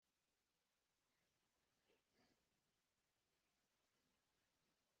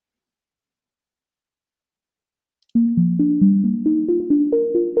Welcome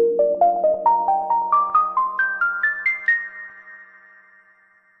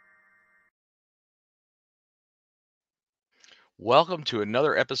to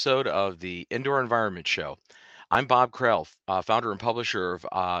another episode of the Indoor Environment Show. I'm Bob Krell, founder and publisher of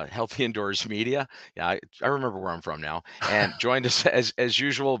Healthy Indoors Media. Yeah, I remember where I'm from now. And joined us as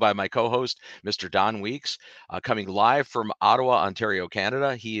usual by my co-host, Mr. Don Weeks, coming live from Ottawa, Ontario,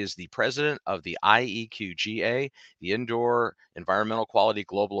 Canada. He is the president of the IEQGA, the Indoor Environmental Quality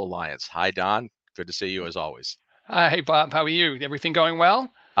Global Alliance. Hi, Don. Good to see you as always. Hi, Bob. How are you? Everything going well?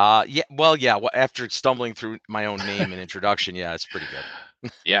 Well, after stumbling through my own name and introduction, yeah, it's pretty good.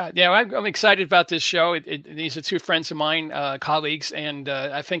 Yeah, I'm excited about this show. These are two friends of mine, colleagues, and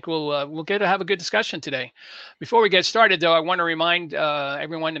I think we'll get to have a good discussion today. Before we get started, though, I want to remind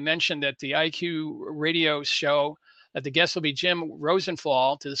everyone to mention that the IQ radio show, that the guest will be Jim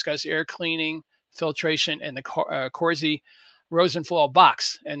Rosenthal to discuss air cleaning, filtration, and the Corsi Rosenthal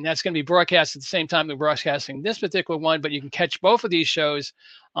box, and that's going to be broadcast at the same time we're broadcasting this particular one. But you can catch both of these shows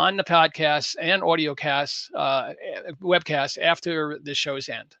on the podcast and audio cast, webcast after the show's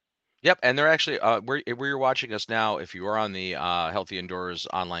end. Yep, and they're actually where you're watching us now. If you are on the Healthy Indoors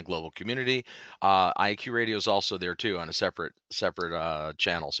online global community, IQ Radio is also there too on a separate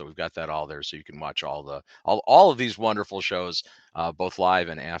channel. So we've got that all there, so you can watch all of these wonderful shows, both live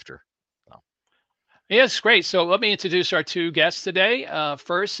and after. Yes, great. So let me introduce our two guests today.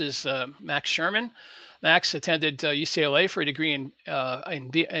 First is Max Sherman. Max attended UCLA for a degree in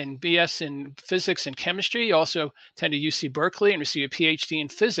BS in physics and chemistry. He also attended UC Berkeley and received a PhD in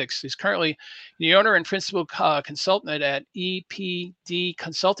physics. He's currently the owner and principal consultant at EPD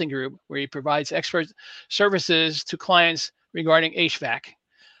Consulting Group, where he provides expert services to clients regarding HVAC,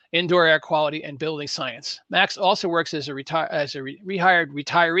 indoor air quality, and building science. Max also works as a rehired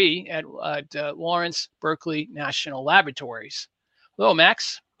retiree at Lawrence Berkeley National Laboratories. Hello,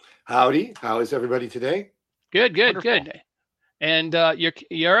 Max. Howdy. How is everybody today? Good. And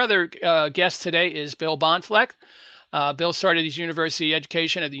your other guest today is Bill Bahnfleth. Bill started his university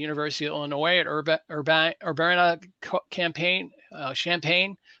education at the University of Illinois at Urbana-Champaign.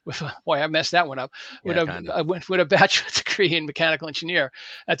 Boy, I messed that one up. With a bachelor's degree in mechanical engineer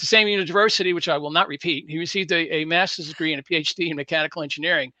at the same university, which I will not repeat. He received a master's degree and a PhD in mechanical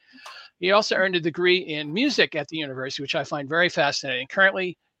engineering. He also earned a degree in music at the university, which I find very fascinating.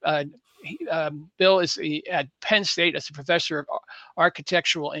 Currently, Bill is at Penn State as a professor of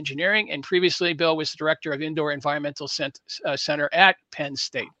architectural engineering, and previously Bill was the director of Indoor Environmental Center at Penn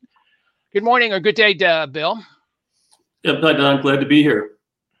State. Good morning or good day, Bill. Yeah, Don, glad to be here.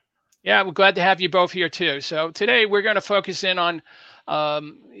 Yeah, we're glad to have you both here too. So today we're going to focus in on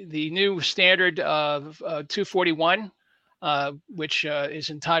the new standard of 241, which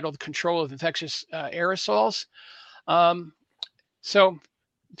is entitled Control of Infectious Aerosols. So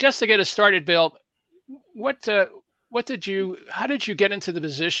just to get us started, Bill, how did you get into the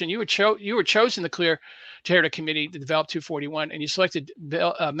position? You were chosen to chair the committee to develop 241, and you selected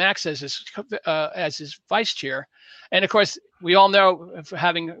Bill, Max as his vice chair. And of course, we all know,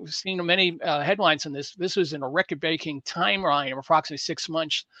 having seen many headlines on this was in a record-breaking timeline of approximately 6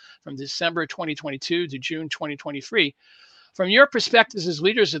 months, from December 2022 to June 2023. From your perspectives as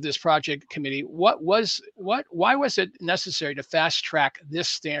leaders of this project committee, why was it necessary to fast track this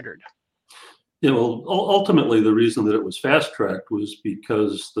standard? Yeah, well, ultimately, the reason that it was fast tracked was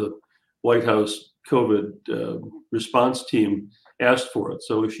because the White House COVID response team asked for it.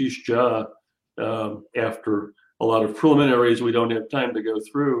 So Ashish Jha, after a lot of preliminaries we don't have time to go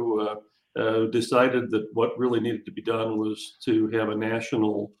through, decided that what really needed to be done was to have a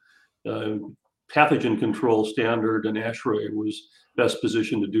national pathogen control standard, and ASHRAE was best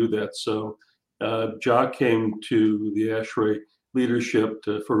positioned to do that. So Jha came to the ASHRAE leadership,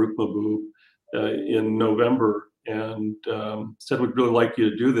 to Farouk Mahbub, in November, and said, we'd really like you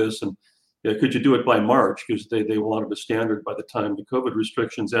to do this, and could you do it by March? Because they wanted a standard by the time the COVID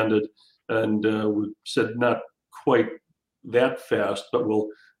restrictions ended, and we said not quite that fast, but we'll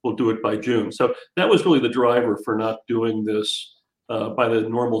do it by June. So that was really the driver for not doing this by the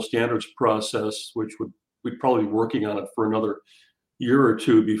normal standards process, which we'd probably be working on it for another year or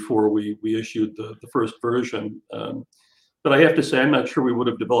two before we issued the first version. But I have to say, I'm not sure we would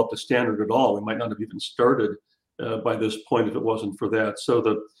have developed a standard at all. We might not have even started by this point if it wasn't for that. So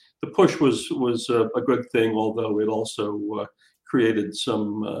the push was a good thing, although it also created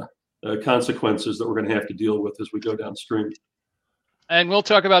some consequences that we're going to have to deal with as we go downstream. And we'll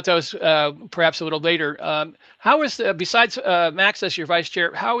talk about those perhaps a little later. How is, besides Max as your vice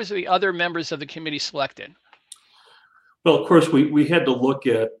chair, how is the other members of the committee selected? Well, of course, we had to look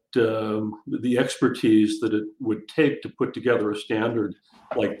at the expertise that it would take to put together a standard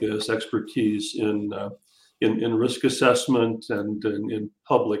like this, expertise in risk assessment and in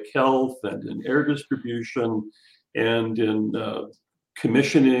public health and in air distribution and in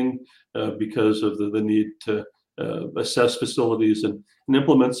commissioning because of the need to assess facilities and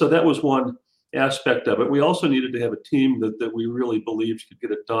implement. So that was one aspect of it. We also needed to have a team that we really believed could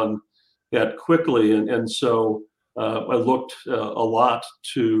get it done that quickly. And so I looked a lot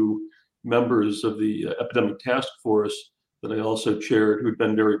to members of the epidemic task force that I also chaired, who'd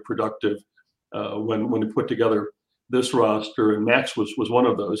been very productive when we put together this roster. And Max was one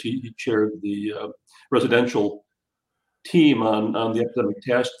of those. He chaired the residential team on the epidemic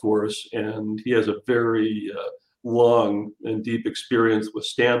task force, and he has a very long and deep experience with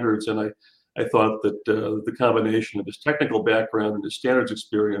standards. And I thought that the combination of his technical background and his standards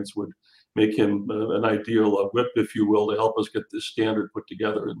experience would make him an ideal whip, if you will, to help us get this standard put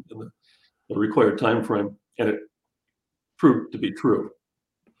together in the required time frame. And it proved to be true.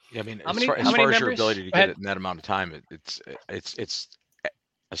 Yeah, I mean, How as many- far, how as many far as your members? ability to Go get ahead. it in that amount of time, it's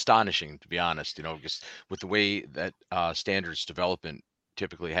astonishing, to be honest. Just with the way that standards development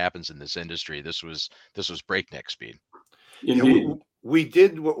typically happens in this industry, this was breakneck speed. Indeed. We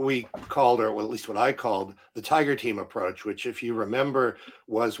did what we called, or well, at least what I called, the Tiger Team approach, which, if you remember,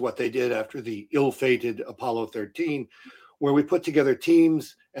 was what they did after the ill-fated Apollo 13, where we put together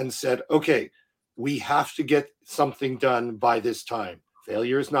teams and said, okay, we have to get something done by this time.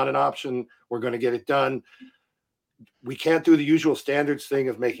 Failure is not an option. We're going to get it done. We can't do the usual standards thing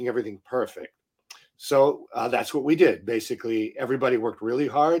of making everything perfect. So that's what we did. Basically, everybody worked really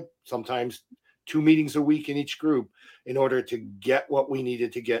hard, sometimes 2 meetings a week in each group, in order to get what we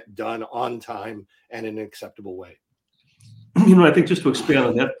needed to get done on time and in an acceptable way. I think just to expand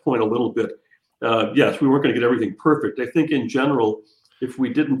on that point a little bit, yes, we weren't going to get everything perfect. I think in general, if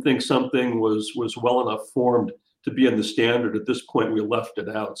we didn't think something was well enough formed to be in the standard, at this point, we left it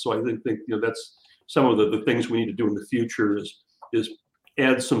out. So I think that's some of the things we need to do in the future is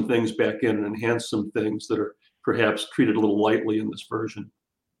add some things back in and enhance some things that are perhaps treated a little lightly in this version.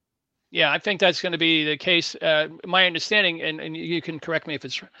 Yeah, I think that's going to be the case. My understanding, and you can correct me if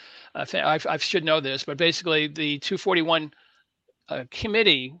it's, I should know this, but basically the 241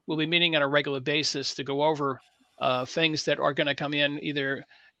 committee will be meeting on a regular basis to go over things that are going to come in either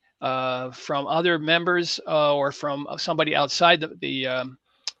from other members or from somebody outside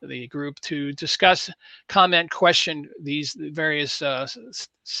the group to discuss, comment, question these various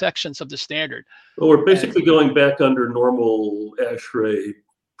sections of the standard. Well, we're basically going back under normal ASHRAE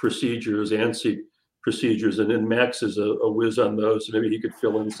procedures, ANSI procedures, and then Max is a whiz on those. So maybe he could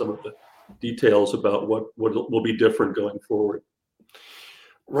fill in some of the details about what will be different going forward.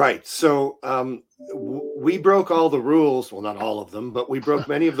 Right. So we broke all the rules. Well, not all of them, but we broke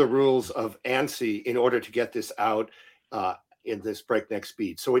many of the rules of ANSI in order to get this out in this breakneck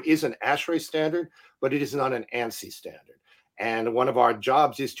speed. So it is an ASHRAE standard, but it is not an ANSI standard. And one of our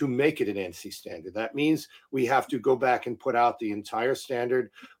jobs is to make it an ANSI standard. That means we have to go back and put out the entire standard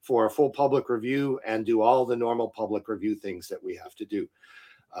for a full public review and do all the normal public review things that we have to do.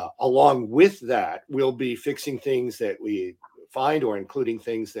 Along with that, we'll be fixing things that we find or including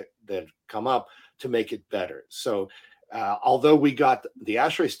things that come up to make it better. So although we got the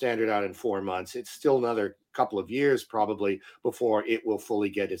ASHRAE standard out in 4 months, it's still another couple of years probably before it will fully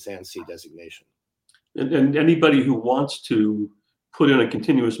get its ANSI designation. And anybody who wants to put in a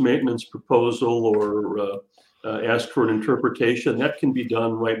continuous maintenance proposal or ask for an interpretation, that can be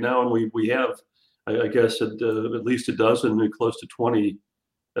done right now. And we have, I guess, at least a dozen, maybe close to 20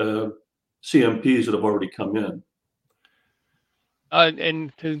 CMPs that have already come in.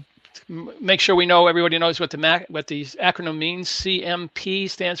 And to make sure everybody knows what the acronym means, CMP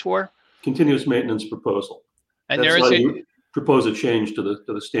stands for? Continuous maintenance proposal. And That's there is a propose a change to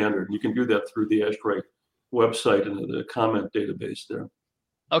the standard. You can do that through the ASHRAE website and the comment database there.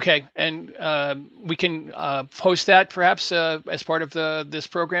 Okay, and we can post that perhaps as part of this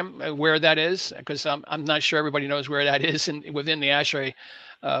program where that is, because I'm not sure everybody knows where that is within the ASHRAE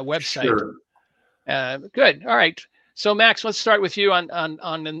website. Sure. Good. All right. So Max, let's start with you on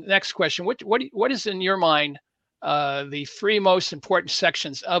the next question. What is in your mind the 3 most important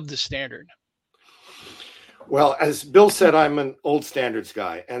sections of the standard? Well, as Bill said, I'm an old standards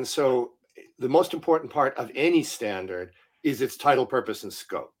guy. And so the most important part of any standard is its title, purpose, and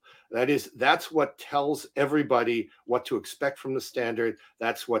scope. That's what tells everybody what to expect from the standard.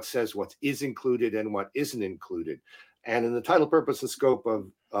 That's what says what is included and what isn't included. And in the title, purpose, and scope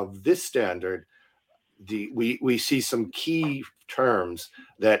of this standard, we see some key terms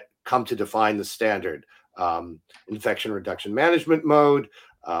that come to define the standard. infection reduction management mode,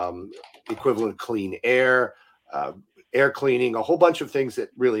 equivalent clean air, air cleaning, a whole bunch of things that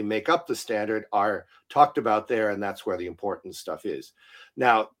really make up the standard are talked about there, and that's where the important stuff is.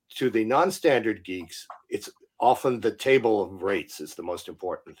 Now, to the non-standard geeks, it's often the table of rates is the most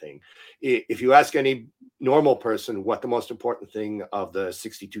important thing. If you ask any normal person what the most important thing of the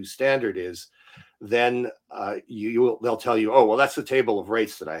 62 standard is, then they'll tell you, oh, well, that's the table of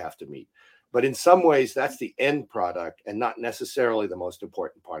rates that I have to meet. But in some ways, that's the end product and not necessarily the most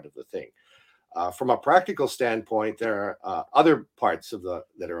important part of the thing. From a practical standpoint, there are other parts of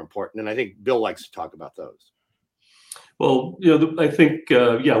that are important, and I think Bill likes to talk about those. Well, I think,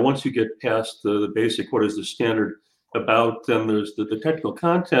 once you get past the basic, what is the standard about, then there's the technical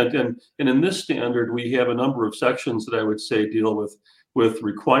content. And in this standard, we have a number of sections that I would say deal with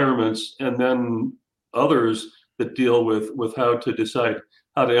requirements, and then others that deal with how to decide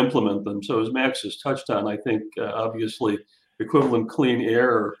how to implement them. So as Max has touched on, I think obviously equivalent clean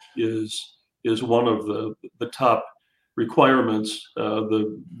air is one of the top requirements.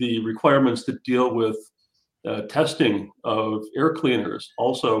 The requirements that deal with testing of air cleaners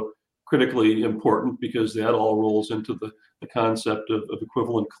also critically important, because that all rolls into the concept of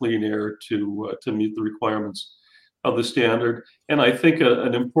equivalent clean air to meet the requirements of the standard. And I think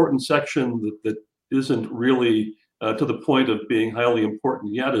an important section that isn't really to the point of being highly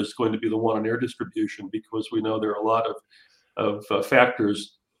important yet is going to be the one on air distribution, because we know there are a lot of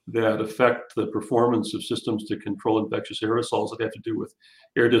factors that affect the performance of systems to control infectious aerosols that have to do with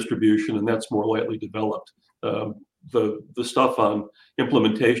air distribution, and that's more lightly developed. The stuff on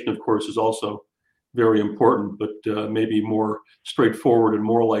implementation, of course, is also very important, but maybe more straightforward and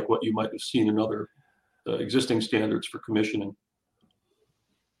more like what you might have seen in other existing standards for commissioning.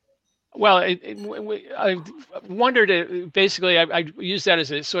 Well, I wondered, basically, I use that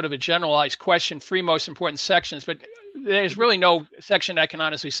as a sort of a generalized question, three most important sections, but there's really no section I can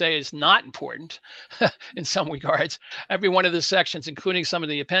honestly say is not important in some regards. Every one of the sections, including some of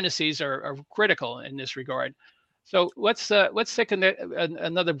the appendices, are critical in this regard. So let's take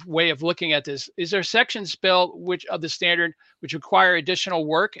another way of looking at this. Is there sections, Bill, of the standard which require additional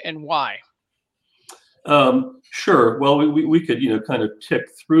work, and why? Sure. Well, we could kind of tick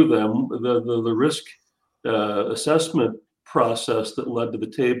through them. The risk assessment process that led to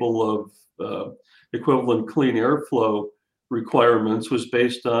the table of equivalent clean airflow requirements was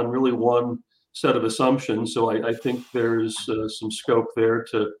based on really one set of assumptions. So I think there's some scope there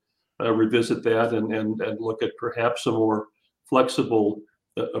to revisit that and look at perhaps a more flexible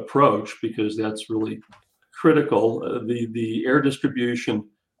approach, because that's really critical. The air distribution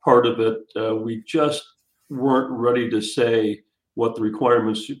part of it, we just weren't ready to say what the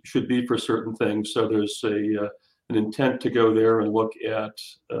requirements should be for certain things. So there's an intent to go there and look at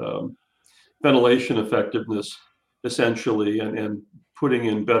ventilation effectiveness, essentially, and putting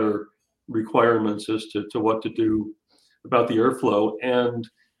in better requirements as to what to do about the airflow. And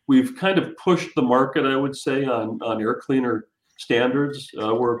we've kind of pushed the market, I would say, on air cleaner standards.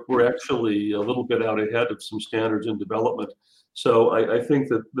 We're actually a little bit out ahead of some standards in development. So I think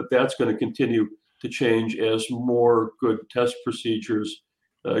that's going to continue to change as more good test procedures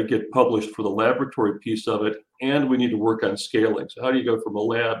get published for the laboratory piece of it, and we need to work on scaling. So how do you go from a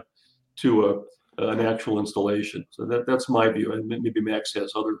lab to an actual installation? So that's my view, and maybe Max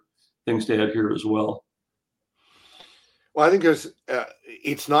has other things to add here as well. Well, I think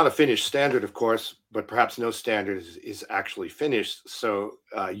it's not a finished standard, of course, but perhaps no standard is actually finished. So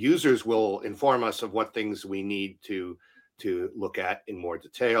users will inform us of what things we need to look at in more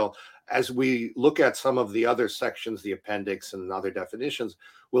detail. As we look at some of the other sections, the appendix and other definitions,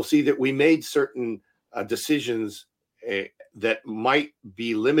 we'll see that we made certain decisions that might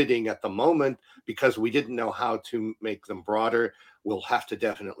be limiting at the moment because we didn't know how to make them broader. We'll have to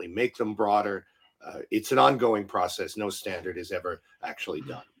definitely make them broader. It's an ongoing process. No standard is ever actually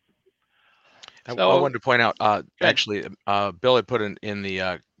done. I wanted to point out, actually, Bill had put in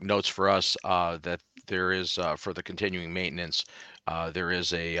the notes for us that there is, for the continuing maintenance, there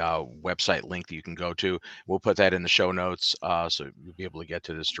is a website link that you can go to. We'll put that in the show notes, so you'll be able to get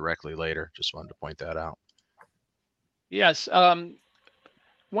to this directly later. Just wanted to point that out. Yes. One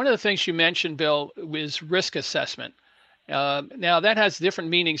of the things you mentioned, Bill, was risk assessment. Now, that has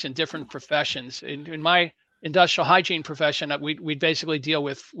different meanings in different professions. In my industrial hygiene profession, we basically deal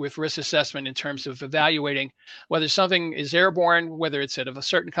with risk assessment in terms of evaluating whether something is airborne, whether it's at a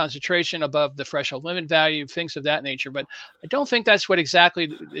certain concentration above the threshold limit value, things of that nature. But I don't think that's what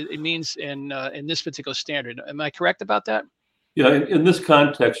exactly it means in this particular standard. Am I correct about that? Yeah, in this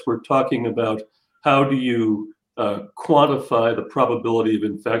context, we're talking about how do you quantify the probability of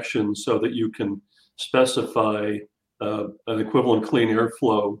infection so that you can specify an equivalent clean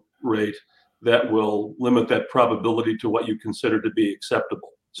airflow rate that will limit that probability to what you consider to be acceptable.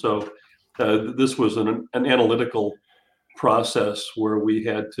 So this was an analytical process where we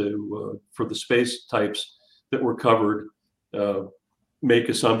had to, for the space types that were covered, make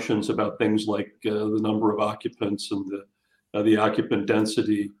assumptions about things like the number of occupants and the occupant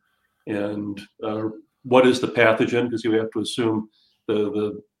density, and what is the pathogen, because you have to assume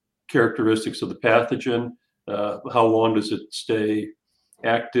the characteristics of the pathogen, how long does it stay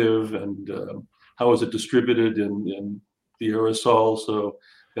active, and how is it distributed in the aerosol, so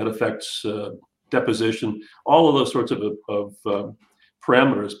that affects deposition, all of those sorts of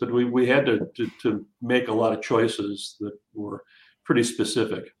parameters. But we had to make a lot of choices that were pretty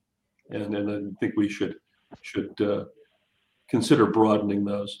specific, and I think we should consider broadening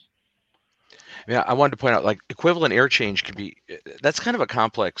those. Yeah, I wanted to point out, like, equivalent air change can be, that's kind of a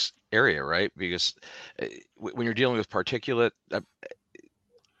complex area, right? Because when you're dealing with particulate,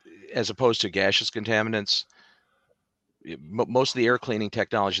 as opposed to gaseous contaminants, most of the air cleaning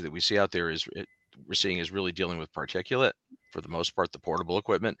technology that we see out there we're seeing is really dealing with particulate for the most part, the portable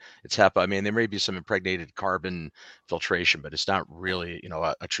equipment. It's HEPA. I mean, there may be some impregnated carbon filtration, but it's not really,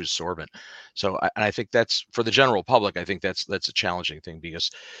 a true sorbent. So I think that's, for the general public, I think that's a challenging thing, because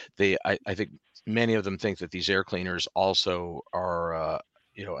I think many of them think that these air cleaners also are, a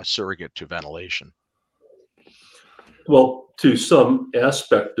surrogate to ventilation. Well, to some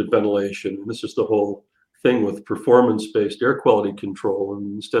aspect of ventilation, this is the whole thing with performance-based air quality control.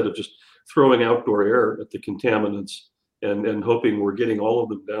 And instead of just throwing outdoor air at the contaminants and hoping we're getting all of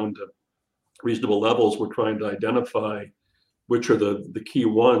them down to reasonable levels, we're trying to identify which are the key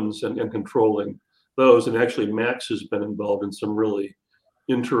ones and controlling those. And actually, Max has been involved in some really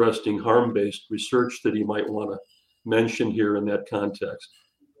interesting harm-based research that he might want to mention here in that context.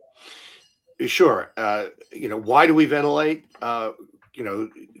 Sure. Why do we ventilate?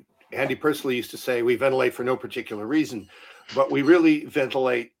 Andy personally used to say we ventilate for no particular reason, but we really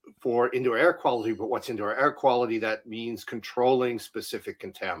ventilate for indoor air quality. But what's indoor air quality? That means controlling specific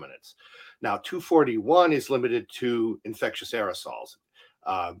contaminants. Now, 241 is limited to infectious aerosols.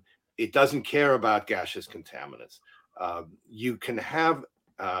 It doesn't care about gaseous contaminants. You can have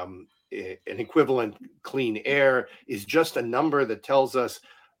an equivalent clean air is just a number that tells us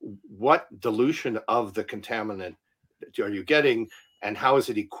what dilution of the contaminant are you getting, and how is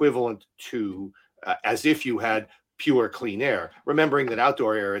it equivalent to as if you had pure clean air, remembering that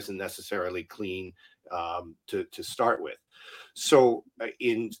outdoor air isn't necessarily clean to start with. So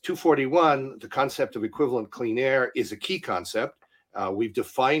in 241, the concept of equivalent clean air is a key concept. We've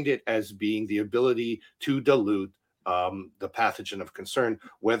defined it as being the ability to dilute the pathogen of concern,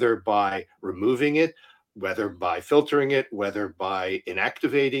 whether by removing it, whether by filtering it, whether by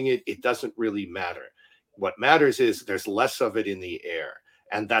inactivating it. It doesn't really matter. What matters is there's less of it in the air.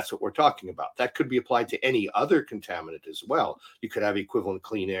 And that's what we're talking about. That could be applied to any other contaminant as well. You could have equivalent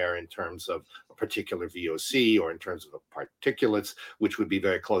clean air in terms of a particular VOC or in terms of particulates, which would be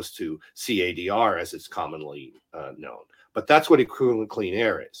very close to CADR as it's commonly known. But that's what equivalent clean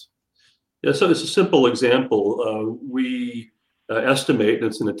air is. Yeah, so it's a simple example. We estimate, and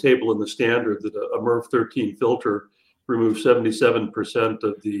it's in a table in the standard, that a MERV 13 filter removes 77%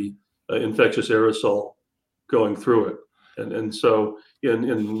 of the infectious aerosol going through it. And so in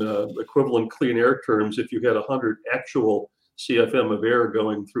equivalent clean air terms, if you had 100 actual CFM of air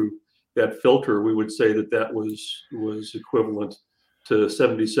going through that filter, we would say that was equivalent to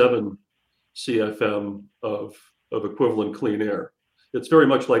 77 CFM of equivalent clean air. It's very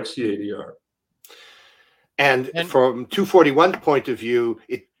much like CADR. And from 241's point of view,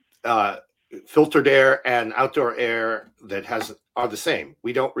 it filtered air and outdoor air are the same.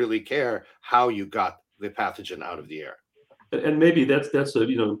 We don't really care how you got the pathogen out of the air. And maybe that's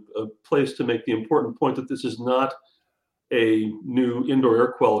a place to make the important point that this is not a new indoor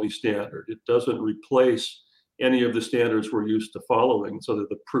air quality standard. It doesn't replace any of the standards we're used to following. So that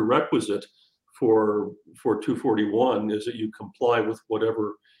the prerequisite for 241 is that you comply with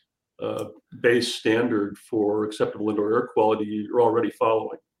whatever base standard for acceptable indoor air quality you're already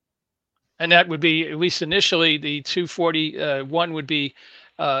following. And that would be, at least initially, the 241 would be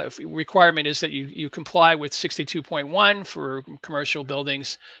requirement is that you comply with 62.1 for commercial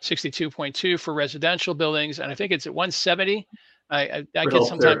buildings, 62.2 for residential buildings, and I think it's at 170. I get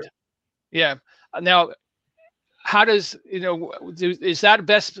sometimes. Yeah. Now, how does, is that the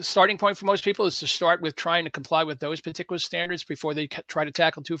best starting point for most people, is to start with trying to comply with those particular standards before they try to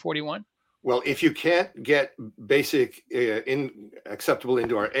tackle 241? Well, if you can't get basic acceptable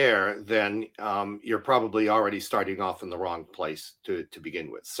indoor air, then you're probably already starting off in the wrong place to begin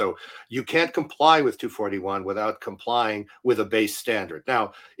with. So you can't comply with 241 without complying with a base standard.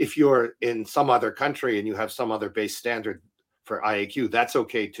 Now, if you're in some other country and you have some other base standard for IAQ, that's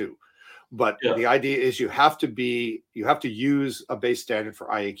okay too. But the idea is you have to use a base standard for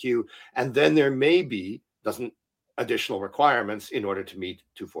IAQ, and then there may be additional requirements in order to meet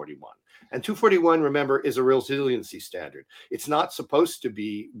 241. And 241, remember, is a resiliency standard. It's not supposed to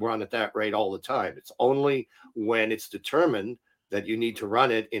be run at that rate all the time. It's only when it's determined that you need to run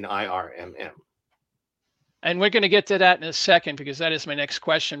it in IRMM. And we're going to get to that in a second, because that is my next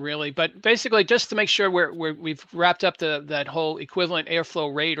question, really. But basically, just to make sure we've wrapped up that whole equivalent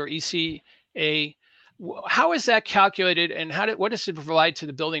airflow rate, or ECA, how is that calculated, and what does it provide to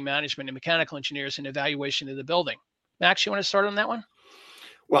the building management and mechanical engineers in evaluation of the building? Max, you want to start on that one?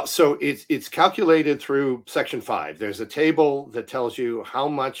 Well, so it's calculated through Section 5. There's a table that tells you how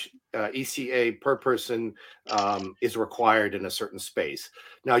much ECA per person is required in a certain space.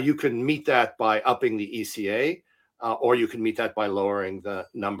 Now, you can meet that by upping the ECA, or you can meet that by lowering the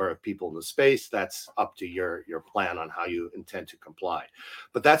number of people in the space. That's up to your plan on how you intend to comply.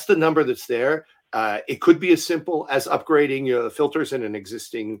 But that's the number that's there. It could be as simple as upgrading your filters in an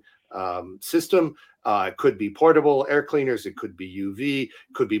existing system. It could be portable air cleaners. It could be UV. It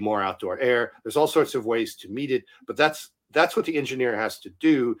could be more outdoor air. There's all sorts of ways to meet it. But that's what the engineer has to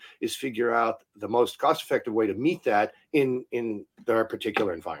do, is figure out the most cost-effective way to meet that in their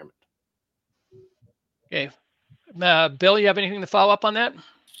particular environment. Okay. Bill, you have anything to follow up on that?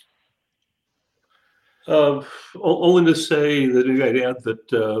 Only to say that I'd add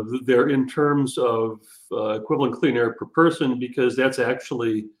that they're in terms of equivalent clean air per person, because that's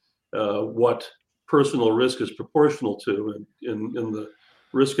actually what personal risk is proportional to. In the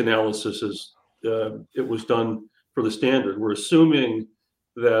risk analysis, it was done for the standard. We're assuming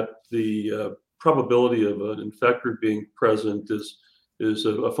that the probability of an infector being present is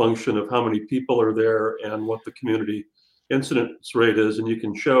a function of how many people are there and what the community incidence rate is, and you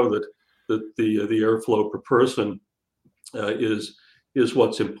can show that the airflow per person is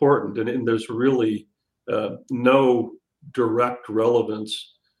what's important, and there's really no direct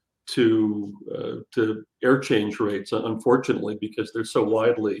relevance to air change rates, unfortunately, because they're so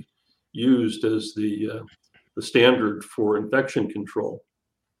widely used as the standard for infection control.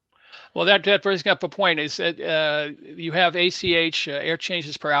 Well, that brings up a point, is that you have ACH, air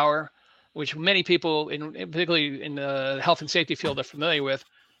changes per hour, which many people, particularly in the health and safety field, are familiar with.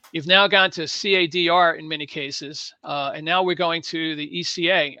 You've now gone to CADR in many cases, and now we're going to the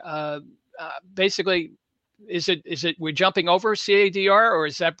ECA. Basically, is it we're jumping over CADR, or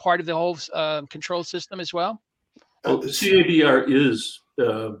is that part of the whole control system as well? Well, CADR is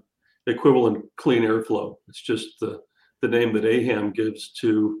equivalent clean airflow. It's just the name that AHAM gives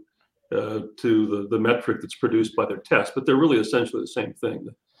to the metric that's produced by their test, but they're really essentially the same thing.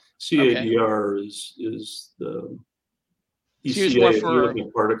 The CADR is the ECA for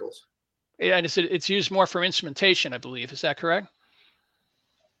particles. Yeah, and it's used more for instrumentation, I believe. Is that correct?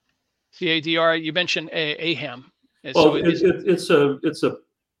 CADR, you mentioned AHAM. Well, so it's a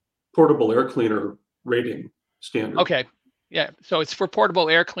portable air cleaner rating standard. Okay. Yeah, so it's for portable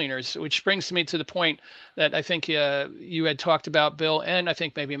air cleaners, which brings me to the point that I think you had talked about, Bill, and I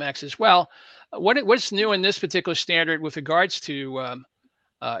think maybe Max as well. What's new in this particular standard with regards to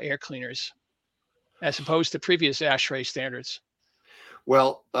air cleaners, as opposed to previous ASHRAE standards?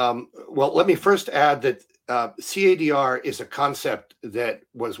 Well, let me first add that CADR is a concept that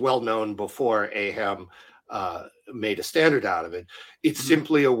was well known before AHAM made a standard out of it. It's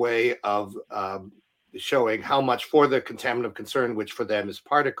simply a way of showing how much for the contaminant of concern, which for them is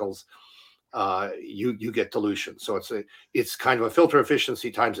particles, you get dilution. So it's kind of a filter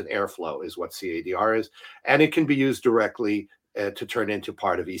efficiency times an airflow is what CADR is, and it can be used directly to turn into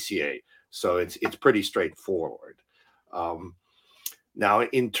part of ECA. So it's pretty straightforward. Now,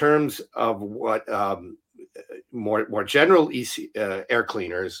 in terms of what more general air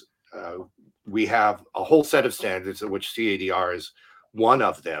cleaners, we have a whole set of standards, of which CADR is one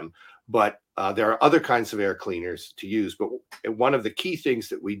of them. But there are other kinds of air cleaners to use. But one of the key things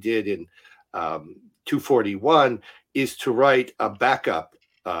that we did in 241 is to write a backup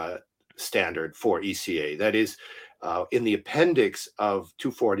standard for ECA. That is, in the appendix of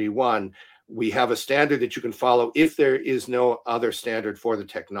 241, we have a standard that you can follow if there is no other standard for the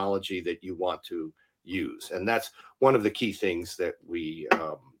technology that you want to use. And that's one of the key things that we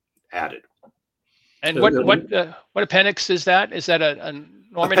added. And what appendix is that? Is that a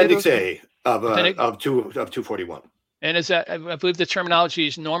normative? Appendix A of 241. And is that, I believe the terminology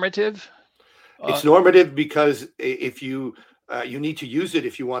is normative? It's normative because if you need to use it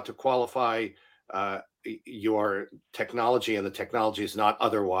if you want to qualify your technology, and the technology is not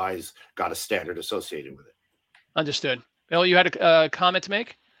otherwise got a standard associated with it. Understood. Bill, you had a comment to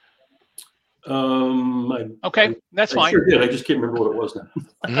make? Okay, that's I fine. Sure did. I just can't remember what it was now.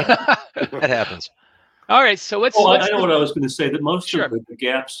 That happens. All right, so let's. I know what I was going to say. That most Sure. of the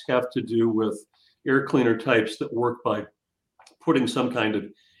gaps have to do with air cleaner types that work by putting some kind of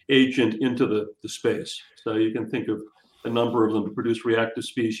agent into the space. So you can think of a number of them to produce reactive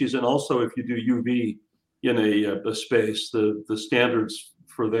species, and also if you do UV in a space, the standards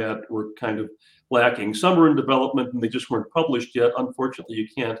for that were kind of lacking. Some are in development and they just weren't published yet. Unfortunately, you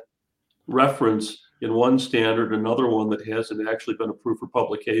can't reference in one standard another one that hasn't actually been approved for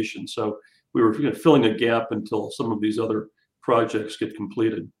publication. So we were filling a gap until some of these other projects get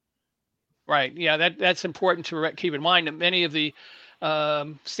completed. Right. Yeah, that's important to keep in mind that many of the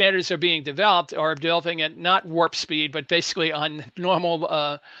standards that are being developed are developing at not warp speed, but basically on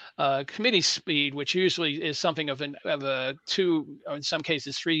normal committee speed, which usually is something of a 2, or in some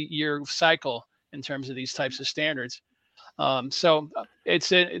cases 3-year cycle in terms of these types of standards. So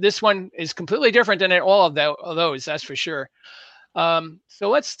this one is completely different than all of those, that's for sure. So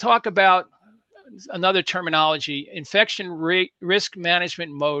let's talk about another terminology: infection risk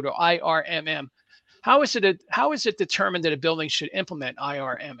management mode, or IRMM. How is it determined that a building should implement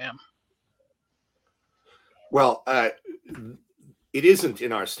IRMM? Well, it isn't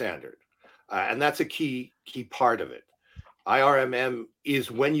in our standard, and that's a key part of it. IRMM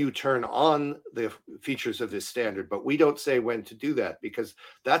is when you turn on the features of this standard, but we don't say when to do that, because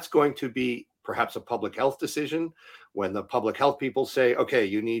that's going to be perhaps a public health decision. When the public health people say, okay,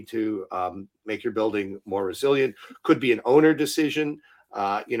 you need to make your building more resilient, could be an owner decision.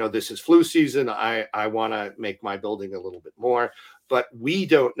 This is flu season. I want to make my building a little bit more, but we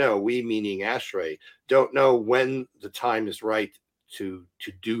don't know, we meaning ASHRAE, don't know when the time is right to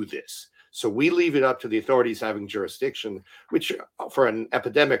do this. So we leave it up to the authorities having jurisdiction, which for an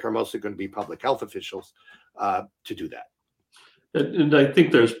epidemic are mostly going to be public health officials, to do that. And I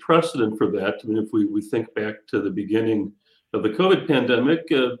think there's precedent for that. I mean, if we think back to the beginning of the COVID pandemic,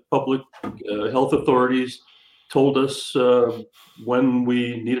 public health authorities told us when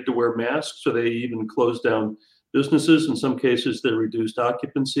we needed to wear masks, so they even closed down businesses. In some cases, they reduced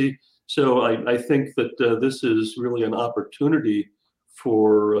occupancy. So I think that this is really an opportunity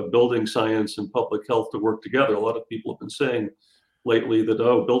for building science and public health to work together. A lot of people have been saying lately that,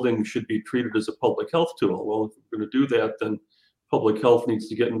 buildings should be treated as a public health tool. Well, if we're going to do that, then public health needs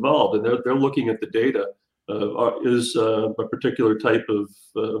to get involved. And they're looking at the data. Is a particular type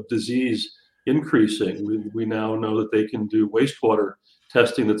of disease increasing? We now know that they can do wastewater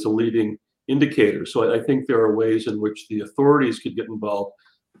testing that's a leading indicator. So I think there are ways in which the authorities could get involved.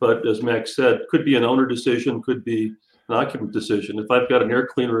 But as Max said, could be an owner decision, could be an occupant decision. If I've got an air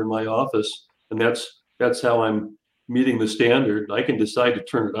cleaner in my office and that's how I'm meeting the standard, I can decide to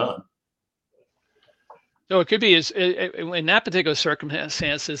turn it on. So it could be, in that particular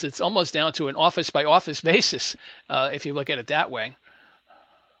circumstances, it's almost down to an office by office basis, if you look at it that way.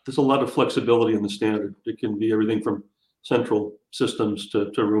 There's a lot of flexibility in the standard. It can be everything from central systems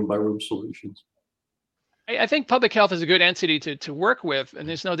to room by room solutions. I think public health is a good entity to work with, and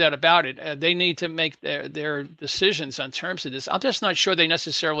there's no doubt about it. They need to make their decisions on terms of this. I'm just not sure they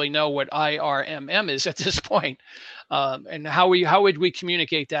necessarily know what IRMM is at this point, and how would we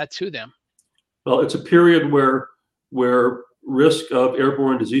communicate that to them? Well, it's a period where risk of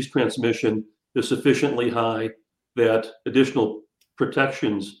airborne disease transmission is sufficiently high that additional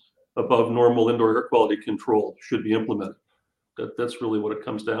protections above normal indoor air quality control should be implemented. That's really what it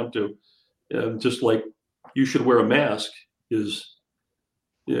comes down to. Just like you should wear a mask is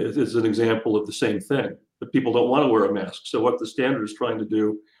an example of the same thing. But people don't want to wear a mask. So what the standard is trying to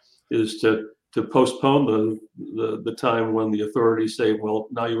do is to postpone the time when the authorities say, well,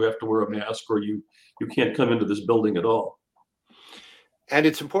 now you have to wear a mask or you can't come into this building at all. And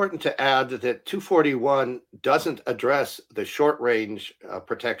it's important to add that 241 doesn't address the short-range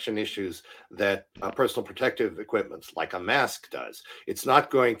protection issues that personal protective equipment like a mask does. It's not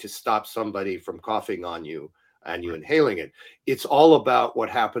going to stop somebody from coughing on you and you inhaling it. It's all about what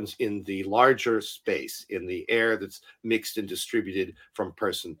happens in the larger space, in the air that's mixed and distributed from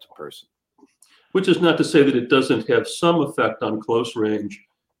person to person. Which is not to say that it doesn't have some effect on close range,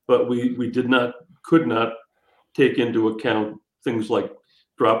 but we could not take into account things like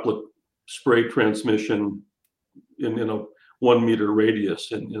droplet spray transmission in a 1 meter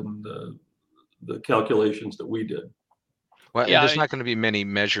radius in the calculations that we did. Well, yeah, there's not going to be many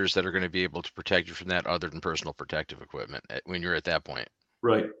measures that are going to be able to protect you from that other than personal protective equipment when you're at that point.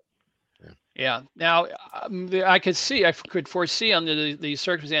 Right. Yeah. Now, I could foresee under the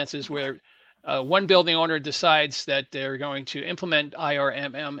circumstances where one building owner decides that they're going to implement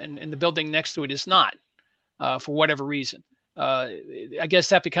IRMM and the building next to it is not, for whatever reason. I guess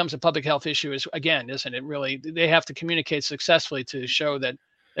that becomes a public health issue again, isn't it? Really, they have to communicate successfully to show that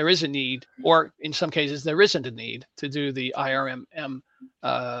there is a need, or in some cases there isn't a need to do the IRMM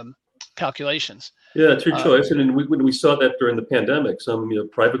calculations. Yeah, it's your choice. And when we saw that during the pandemic, some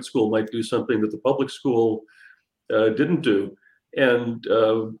private school might do something that the public school didn't do, and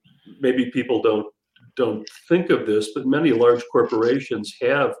maybe people don't think of this, but many large corporations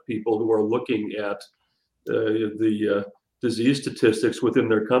have people who are looking at the disease statistics within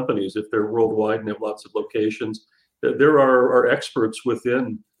their companies. If they're worldwide and have lots of locations, there are experts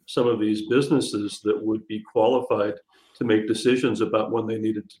within some of these businesses that would be qualified to make decisions about when they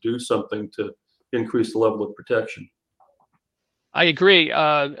needed to do something to increase the level of protection. I agree.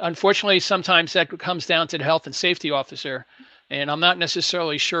 Unfortunately, sometimes that comes down to the health and safety officer. And I'm not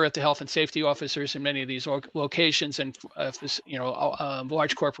necessarily sure if the health and safety officers in many of these locations and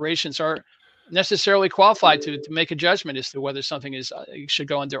large corporations are necessarily qualified to make a judgment as to whether something should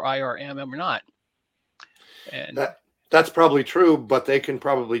go under IRMM or not. And that's probably true, but they can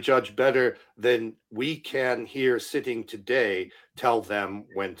probably judge better than we can here sitting today tell them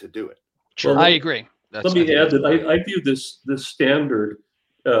when to do it. Sure, I agree. Let me add that I view this standard,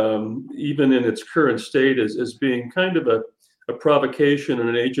 even in its current state, as being kind of a provocation and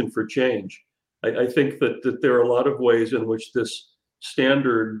an agent for change. I think that there are a lot of ways in which this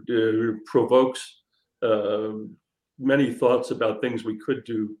standard provokes many thoughts about things we could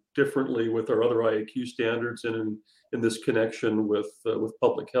do differently with our other IAQ standards and in this connection with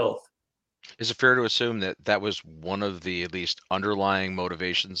public health. Is it fair to assume that that was one of the at least underlying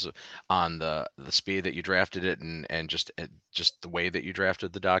motivations on the speed that you drafted it and just the way that you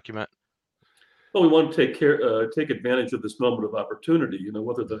drafted the document? Well, we want to take advantage of this moment of opportunity.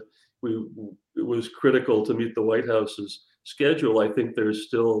 Whether it was critical to meet the White House's schedule, I think there's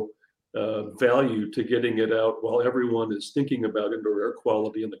still value to getting it out while everyone is thinking about indoor air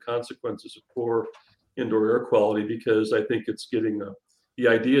quality and the consequences of poor indoor air quality, because I think it's the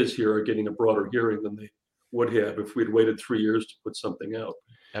ideas here are getting a broader hearing than they would have if we'd waited 3 years to put something out.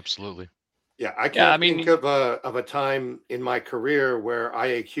 Absolutely. Yeah, I can't think of a time in my career where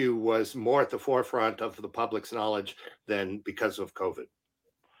IAQ was more at the forefront of the public's knowledge than because of COVID.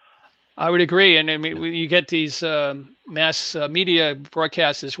 I would agree. And I mean, you get these mass media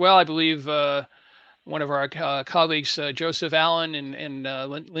broadcasts as well. I believe one of our colleagues, Joseph Allen and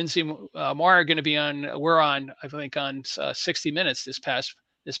Lindsay Marr, are going to be we're on, I think, on 60 Minutes this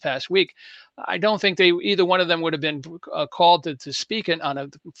past week. I don't think either one of them would have been called to speak on a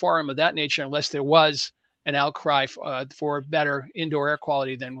forum of that nature unless there was an outcry for better indoor air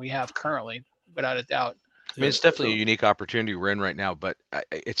quality than we have currently, without a doubt. I mean, it's definitely a unique opportunity we're in right now, but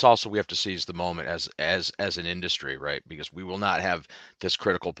it's also, we have to seize the moment as an industry, right? Because we will not have this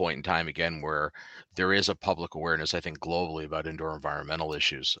critical point in time again where there is a public awareness, I think, globally about indoor environmental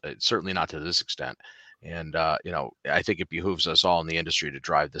issues. It's certainly not to this extent. And, I think it behooves us all in the industry to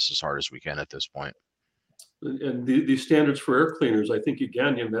drive this as hard as we can at this point. And these standards for air cleaners, I think,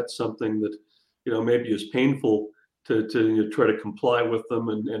 again, that's something that, maybe is painful to try to comply with them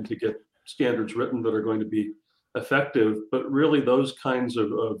and to get standards written that are going to be effective, but really those kinds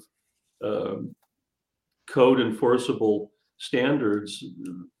of code enforceable standards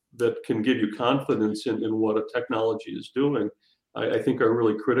that can give you confidence in what a technology is doing, I think are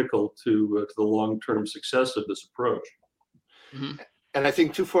really critical to the long-term success of this approach. Mm-hmm. And I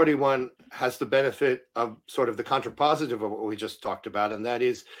think 241 has the benefit of sort of the contrapositive of what we just talked about, and that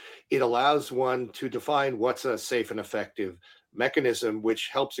is it allows one to define what's a safe and effective mechanism, which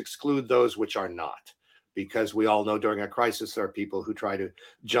helps exclude those which are not, because we all know during a crisis there are people who try to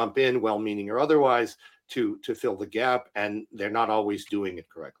jump in, well-meaning or otherwise, to fill the gap, and they're not always doing it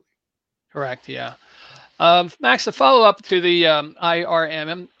correctly. Correct. Yeah. Max, a follow-up to the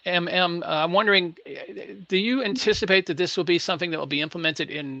IRMM, I'm wondering, do you anticipate that this will be something that will be implemented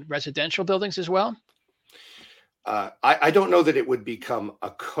in residential buildings as well? I don't know that it would become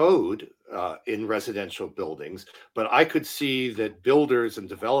a code in residential buildings, but I could see that builders and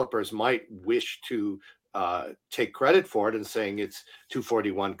developers might wish to take credit for it and saying it's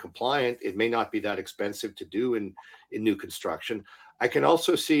 241 compliant. It may not be that expensive to do in new construction. I can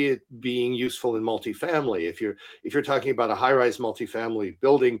also see it being useful in multifamily. If you're talking about a high-rise multifamily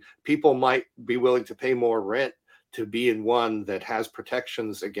building, people might be willing to pay more rent to be in one that has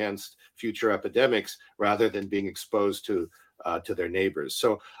protections against future epidemics rather than being exposed to their neighbors.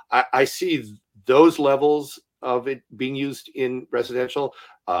 So I see those levels of it being used in residential.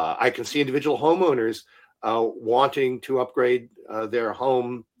 I can see individual homeowners wanting to upgrade their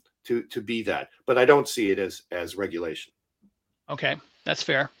home to be that, but I don't see it as regulation. Okay, that's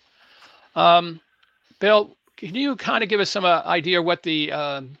fair. Bill, can you kind of give us some idea what the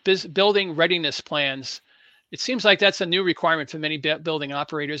building readiness plans? It seems like that's a new requirement for many building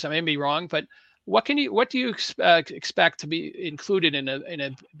operators. I may be wrong, but what do you expect to be included in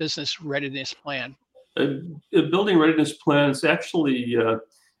a business readiness plan? A building readiness plan is actually a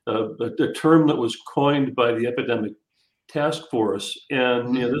term that was coined by the Epidemic Task Force,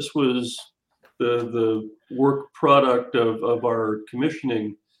 and this was the work product of our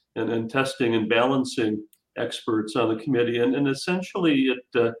commissioning and testing and balancing experts on the committee, and essentially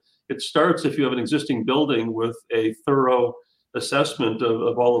it starts, if you have an existing building, with a thorough assessment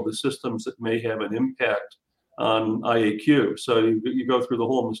of all of the systems that may have an impact on IAQ. So you go through the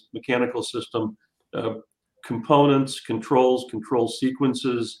whole mechanical system, components, control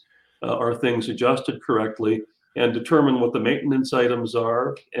sequences, are things adjusted correctly, and determine what the maintenance items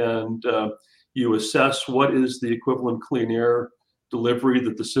are, and you assess what is the equivalent clean air delivery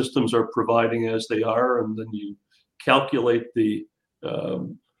that the systems are providing as they are, and then you calculate the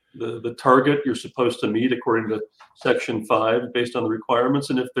target you're supposed to meet according to Section 5 based on the requirements.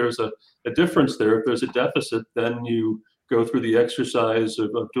 And if there's a difference there, if there's a deficit, then you go through the exercise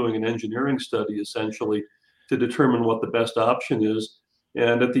of doing an engineering study essentially to determine what the best option is.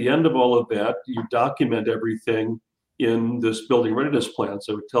 And at the end of all of that, you document everything in this building readiness plan.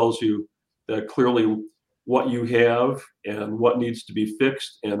 So it tells you that clearly what you have and what needs to be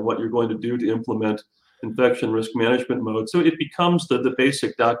fixed and what you're going to do to implement infection risk management mode. So it becomes the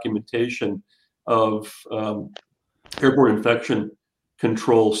basic documentation of airborne infection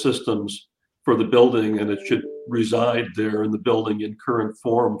control systems for the building, and it should reside there in the building in current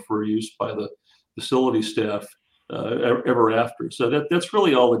form for use by the facility staff ever after. So that's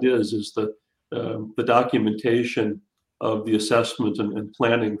really all it is the documentation of the assessment and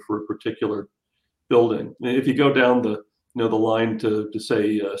planning for a particular building. If you go down the line to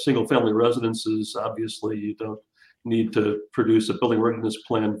say single family residences, obviously you don't need to produce a building readiness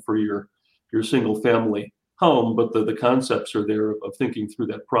plan for your single family home, but the concepts are there of thinking through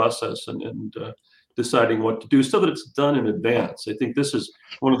that process and deciding what to do so that it's done in advance. I think this is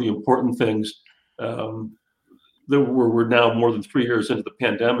one of the important things. We're now more than 3 years into the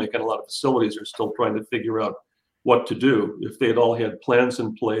pandemic, and a lot of facilities are still trying to figure out what to do. If they had all had plans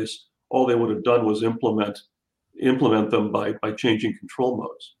in place, all they would have done was implement them by changing control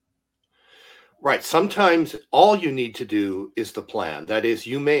modes. Right. Sometimes all you need to do is the plan. That is,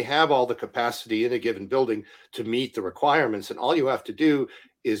 you may have all the capacity in a given building to meet the requirements, and all you have to do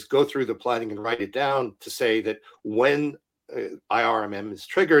is go through the planning and write it down to say that when IRMM is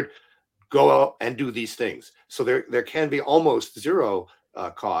triggered, go out and do these things. So there can be almost zero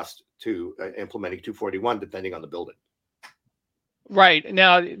cost to implementing 241, depending on the building. Right.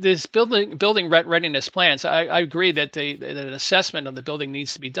 Now, this building readiness plans, I agree that an assessment of the building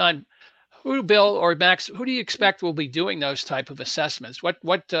needs to be done. Who, Bill or Max, who do you expect will be doing those type of assessments? What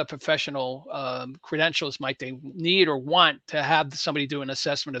professional credentials might they need or want to have somebody do an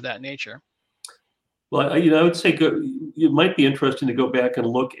assessment of that nature? Well, I would say it might be interesting to go back and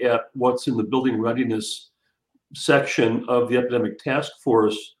look at what's in the building readiness section of the Epidemic Task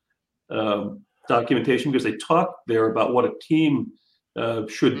Force documentation, because they talk there about what a team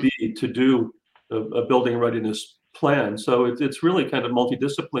should be to do a building readiness plan. So it's really kind of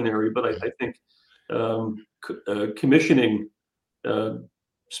multidisciplinary, but I think commissioning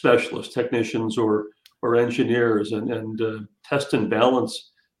specialists, technicians, or engineers, and test and balance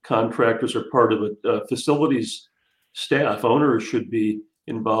contractors are part of it. Facilities staff, owners should be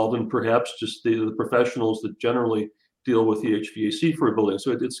involved, and perhaps just the professionals that generally deal with the HVAC for a building.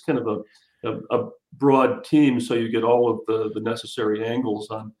 So it's kind of a broad team, so you get all of the necessary angles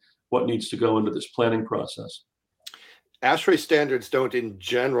on what needs to go into this planning process. ASHRAE standards don't in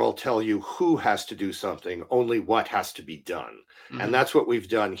general tell you who has to do something, only what has to be done. Mm-hmm. And that's what we've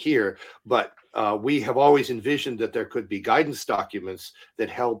done here. But we have always envisioned that there could be guidance documents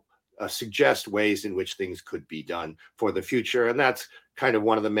that help suggest ways in which things could be done for the future. And that's kind of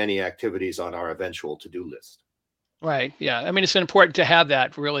one of the many activities on our eventual to-do list. Right. Yeah. I mean, it's important to have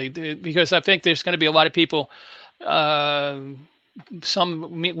that, really, because I think there's going to be a lot of people, some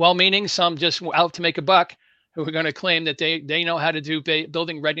well-meaning, some just out to make a buck, who are going to claim that they know how to do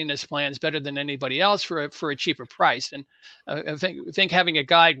building readiness plans better than anybody else for a cheaper price. And I think having a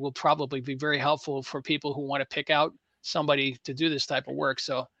guide will probably be very helpful for people who want to pick out somebody to do this type of work.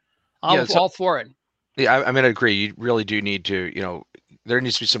 So I'm all for it. Yeah, I mean, I agree. You really do need to, there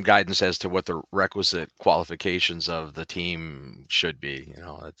needs to be some guidance as to what the requisite qualifications of the team should be.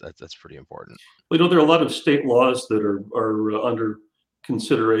 That's pretty important. Well, there are a lot of state laws that are under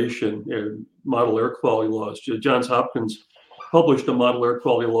consideration, model air quality laws. Johns Hopkins published a model air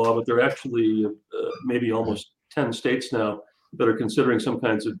quality law, but there are actually maybe almost 10 states now that are considering some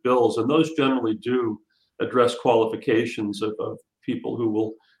kinds of bills, and those generally do address qualifications of people who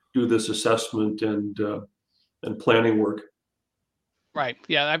will do this assessment and planning work. Right.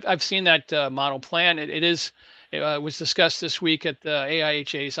 Yeah, I've seen that model plan. It was discussed this week at the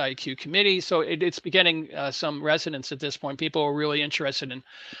AIHA's IQ committee, so it's beginning some resonance at this point. People are really interested in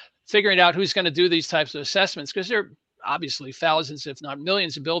figuring out who's going to do these types of assessments, because there are obviously thousands, if not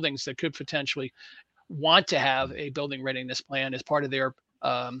millions, of buildings that could potentially want to have a building readiness plan as part of their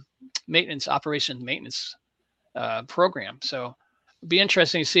operation maintenance program. So it'd be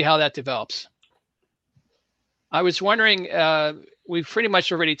interesting to see how that develops. I was wondering, we've pretty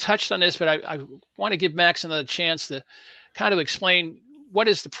much already touched on this, but I want to give Max another chance to kind of explain what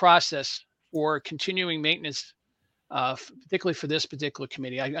is the process for continuing maintenance, particularly for this particular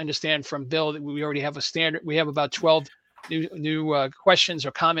committee. I understand from Bill that we already have a standard. We have about 12 new questions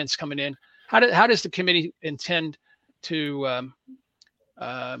or comments coming in. How does the committee intend to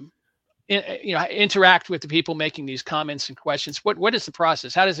interact with the people making these comments and questions? What is the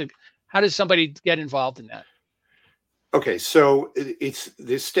process? How does somebody get involved in that? Okay, so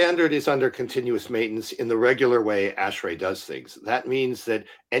the standard is under continuous maintenance in the regular way ASHRAE does things. That means that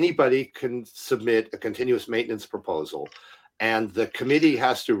anybody can submit a continuous maintenance proposal, and the committee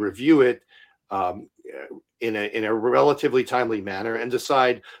has to review it in a relatively timely manner and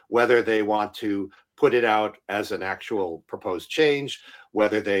decide whether they want to put it out as an actual proposed change,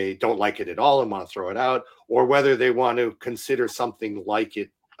 whether they don't like it at all and want to throw it out, or whether they want to consider something like it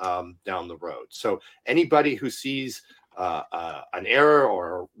down the road. So anybody who sees an error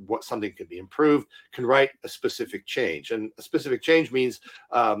or what something could be improved can write a specific change. And a specific change means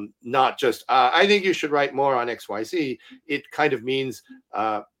not just, I think you should write more on XYZ. It kind of means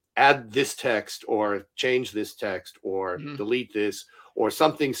add this text or change this text or delete this or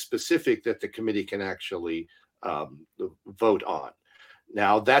something specific that the committee can actually vote on.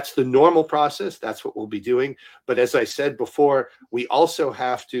 Now, that's the normal process. That's what we'll be doing. But as I said before, we also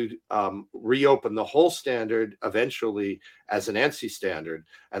have to reopen the whole standard eventually as an ANSI standard.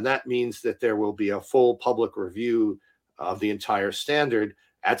 And that means that there will be a full public review of the entire standard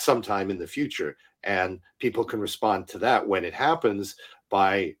at some time in the future. And people can respond to that when it happens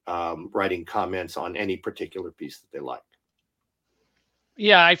by writing comments on any particular piece that they like.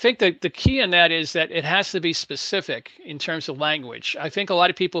 Yeah, I think that the key in that is that it has to be specific in terms of language. I think a lot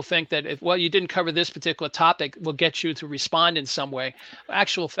of people think that if, well, you didn't cover this particular topic, will get you to respond in some way.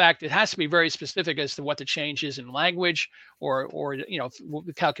 Actual fact, it has to be very specific as to what the change is in language, or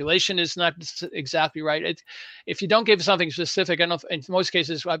the calculation is not exactly right. If you don't give something specific, I know in most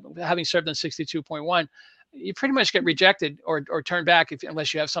cases, having served on 62.1, you pretty much get rejected or turned back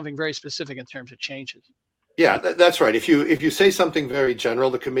unless you have something very specific in terms of changes. Yeah, that's right. If you say something very general,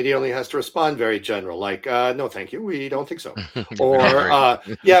 the committee only has to respond very general, like, no, thank you, we don't think so. Or,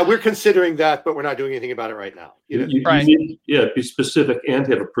 yeah, we're considering that, but we're not doing anything about it right now. You need, be specific and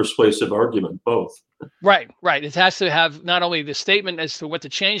have a persuasive argument, both. Right. It has to have not only the statement as to what the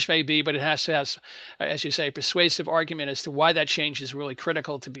change may be, but it has to have, as you say, a persuasive argument as to why that change is really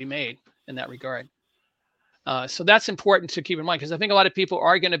critical to be made in that regard. So that's important to keep in mind, because I think a lot of people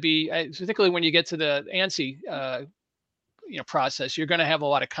are going to be, particularly when you get to the ANSI process, you're going to have a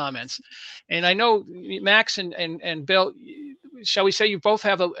lot of comments. And I know Max and Bill, shall we say you both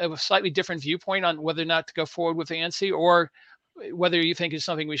have a slightly different viewpoint on whether or not to go forward with ANSI, or whether you think it's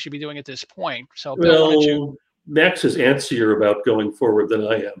something we should be doing at this point. So Bill, why don't you? Max is antsier about going forward than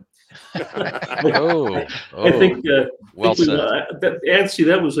I am. I think well said. ANSI,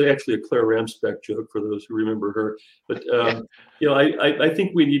 that was actually a Claire Ramspeck joke for those who remember her. But I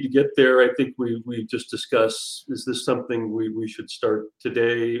think we need to get there. I think we just discuss, is this something we should start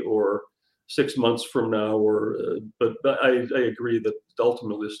today or 6 months from now? Or but I agree that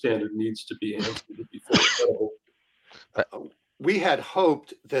ultimately the standard needs to be ANSI to be fully credible. We had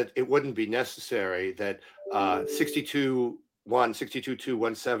hoped that it wouldn't be necessary, that 62.1, 62.2,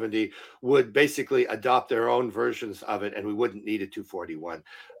 170 would basically adopt their own versions of it, and we wouldn't need a 241.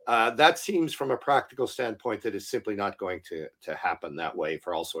 That seems, from a practical standpoint, that is simply not going to happen that way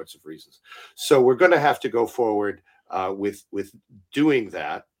for all sorts of reasons. So we're going to have to go forward with doing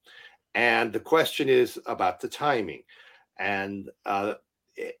that. And the question is about the timing. And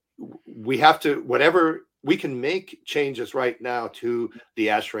we have to, whatever we can make changes right now to the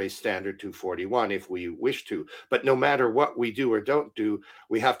ASHRAE standard 241 if we wish to, but no matter what we do or don't do,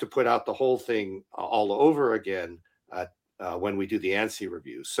 we have to put out the whole thing all over again when we do the ANSI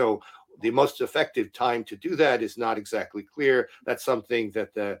review. So the most effective time to do that is not exactly clear. That's something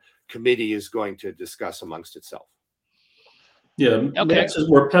that the committee is going to discuss amongst itself. Yeah, Okay. Max is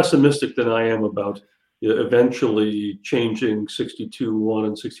more pessimistic than I am about eventually changing 62.1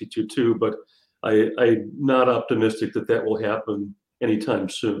 and 62.2, but I'm not optimistic that will happen anytime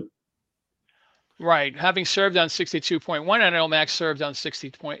soon. Right. Having served on 62.1, I know Max served on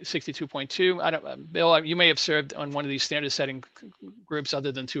 62.2. I don't, Bill, you may have served on one of these standard setting groups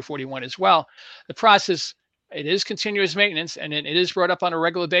other than 241 as well. The process, it is continuous maintenance, and it is brought up on a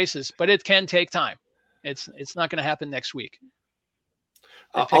regular basis, but it can take time. It's not going to happen next week.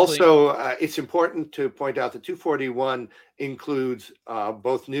 Also, it's important to point out that 241 includes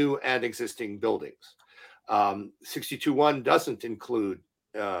both new and existing buildings. 62.1 doesn't include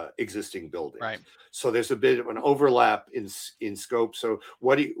existing buildings. Right. So there's a bit of an overlap in scope. So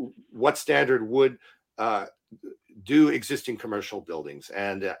what standard would do existing commercial buildings?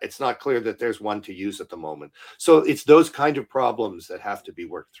 And it's not clear that there's one to use at the moment. So it's those kind of problems that have to be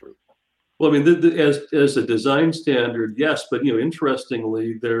worked through. Well, I mean, as a design standard, yes, but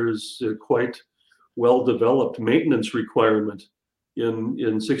interestingly, there's a quite well-developed maintenance requirement in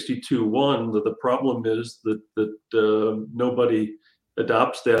 62.1. The problem is that nobody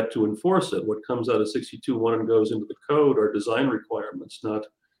adopts that to enforce it. What comes out of 62.1 and goes into the code are design requirements, not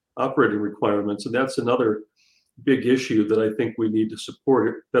operating requirements, and that's another big issue that I think we need to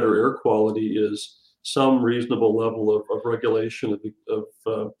support. Better air quality is some reasonable level of regulation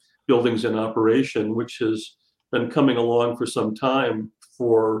of buildings in operation, which has been coming along for some time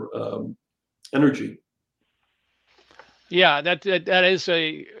for energy. Yeah, that is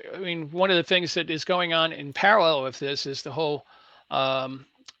I mean, one of the things that is going on in parallel with this is the whole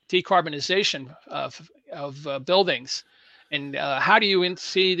decarbonization of buildings. And how do you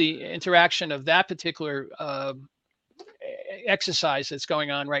see the interaction of that particular exercise that's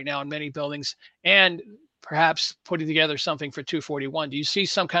going on right now in many buildings, and perhaps putting together something for 241? Do you see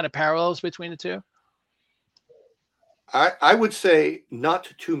some kind of parallels between the two? I would say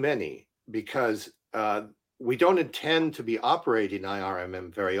not too many, because we don't intend to be operating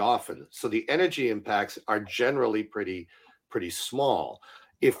IRMM very often. So the energy impacts are generally pretty small.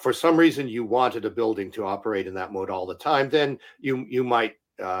 If for some reason you wanted a building to operate in that mode all the time, then you might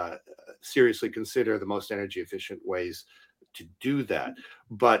seriously consider the most energy efficient ways to do that.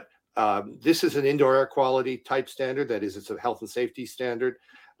 But this is an indoor air quality type standard. That is, it's a health and safety standard,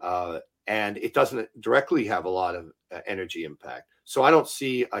 and it doesn't directly have a lot of energy impact. So I don't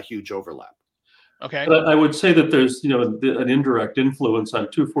see a huge overlap. Okay. But I would say that there's an indirect influence on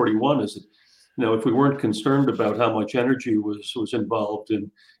 241 is that if we weren't concerned about how much energy was involved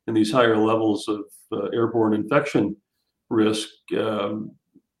in these higher levels of airborne infection risk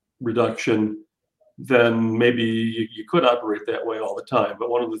reduction, then maybe you could operate that way all the time.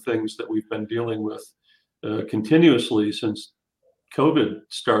 But one of the things that we've been dealing with continuously since COVID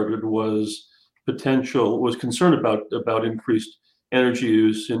started was concern about increased energy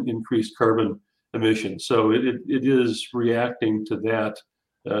use and increased carbon emissions. So it is reacting to that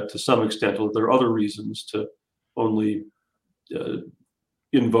to some extent. There are other reasons to only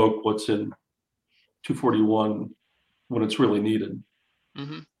invoke what's in 241 when it's really needed.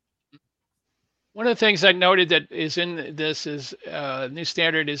 Mm-hmm. One of the things I noted that is in this is new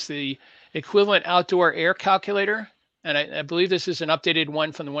standard is the equivalent outdoor air calculator. And I believe this is an updated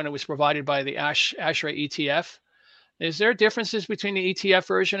one from the one that was provided by the ASHRAE ETF. Is there differences between the ETF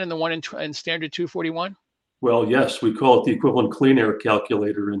version and the one in standard 241? Well, yes, we call it the equivalent clean air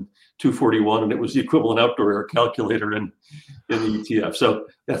calculator in 241, and it was the equivalent outdoor air calculator in the ETF. So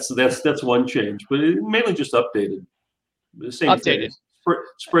that's one change, but it mainly just updated. The same updated thing.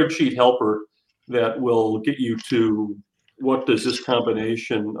 Spreadsheet helper that will get you to what does this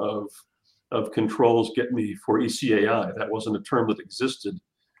combination of controls get me for ECAI. That wasn't a term that existed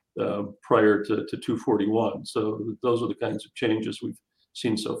prior to 241. So those are the kinds of changes we've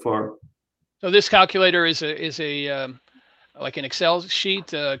seen so far. So this calculator is a like an Excel sheet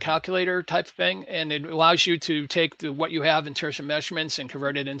calculator type of thing, and it allows you to take what you have in terms of measurements and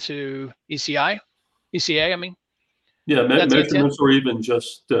convert it into ECA. I mean. Yeah, measurements, or even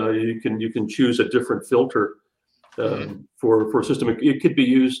just you can choose a different filter for a system. It could be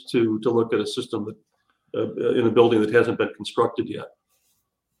used to look at a system that in a building that hasn't been constructed yet.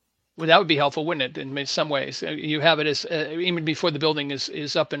 Well, that would be helpful, wouldn't it? In some ways, you have it as even before the building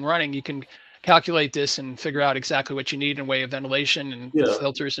is up and running. You can calculate this and figure out exactly what you need in way of ventilation and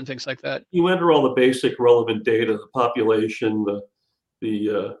filters and things like that. You enter all the basic relevant data: the population,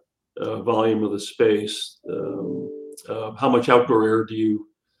 the volume of the space, how much outdoor air do you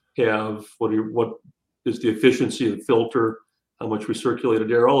have, what is the efficiency of the filter, how much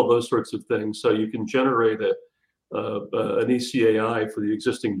recirculated air, all of those sorts of things. So you can generate an ECAI for the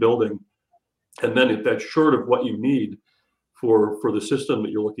existing building, and then if that's short of what you need for the system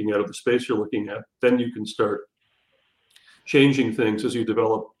that you're looking at, or the space you're looking at, then you can start changing things as you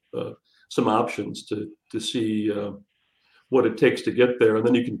develop some options to see what it takes to get there. And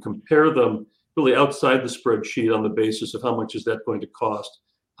then you can compare them really outside the spreadsheet on the basis of how much is that going to cost,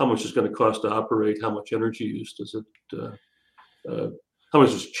 how much is going to cost to operate, how much energy use does it, how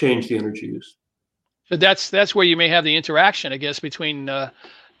much does it change the energy use. So that's where you may have the interaction, I guess, between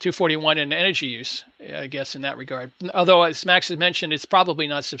 241 and energy use, I guess, in that regard. Although, as Max has mentioned, it's probably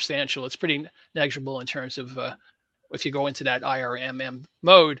not substantial. It's pretty negligible in terms of if you go into that IRMM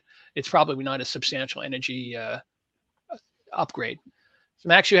mode, it's probably not a substantial energy upgrade. So,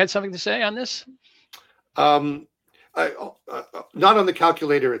 Max, you had something to say on this? Not on the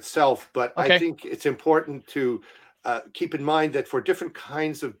calculator itself, but okay. I think it's important to keep in mind that for different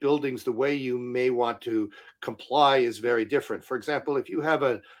kinds of buildings, the way you may want to comply is very different. For example, if you have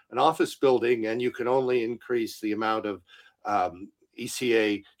an office building and you can only increase the amount of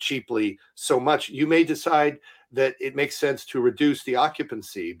ECA cheaply so much, you may decide that it makes sense to reduce the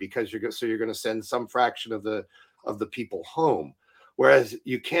occupancy because you're going to send some fraction of the people home. Whereas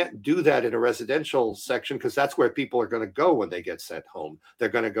you can't do that in a residential section because that's where people are going to go when they get sent home. They're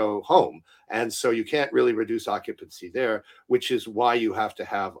going to go home. And so you can't really reduce occupancy there, which is why you have to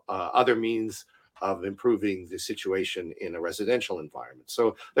have other means of improving the situation in a residential environment.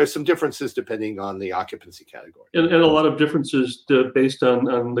 So there's some differences depending on the occupancy category. And a lot of differences based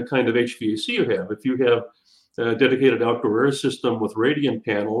on the kind of HVAC you have. If you have a dedicated outdoor air system with radiant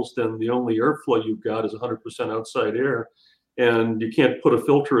panels, then the only airflow you've got is 100% outside air. And you can't put a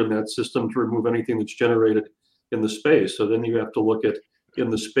filter in that system to remove anything that's generated in the space. So then you have to look at in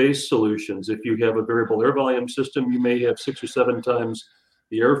the space solutions. If you have a variable air volume system, you may have 6 or 7 times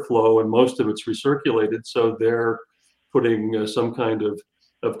the airflow and most of it's recirculated. So they're putting some kind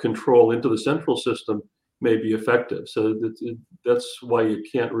of control into the central system may be effective. So that's why you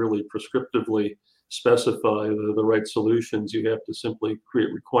can't really prescriptively specify the right solutions. You have to simply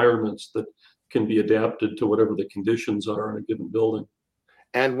create requirements that can be adapted to whatever the conditions are in a given building.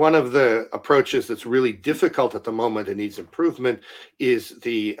 And one of the approaches that's really difficult at the moment and needs improvement is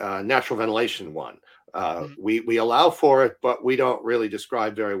the natural ventilation one. We allow for it, but we don't really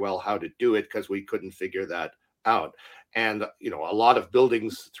describe very well how to do it because we couldn't figure that out. And a lot of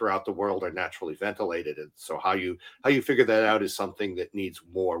buildings throughout the world are naturally ventilated, and so how you figure that out is something that needs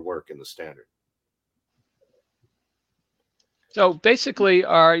more work in the standard. So basically,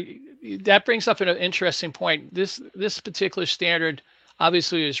 that brings up an interesting point. This particular standard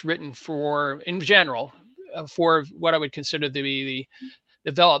obviously is written in general, for what I would consider to be the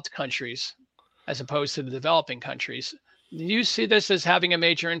developed countries, as opposed to the developing countries. Do you see this as having a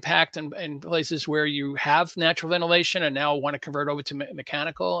major impact in places where you have natural ventilation and now want to convert over to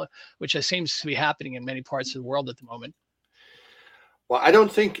mechanical, which seems to be happening in many parts of the world at the moment? Well, I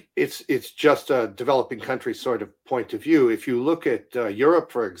don't think it's just a developing country sort of point of view. If you look at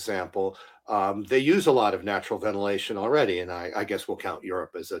Europe, for example, they use a lot of natural ventilation already, and I guess we'll count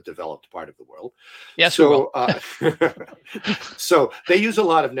Europe as a developed part of the world. Yes, so so they use a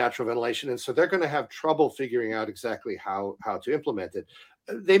lot of natural ventilation, and so they're going to have trouble figuring out exactly how to implement it.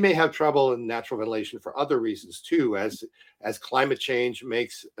 They may have trouble in natural ventilation for other reasons too, as climate change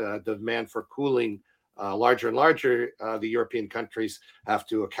makes the demand for cooling larger and larger. The European countries have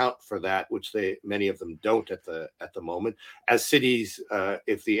to account for that, which many of them don't at the moment. As cities,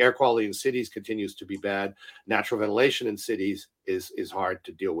 if the air quality in cities continues to be bad, natural ventilation in cities is hard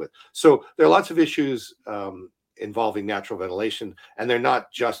to deal with. So there are lots of issues involving natural ventilation, and they're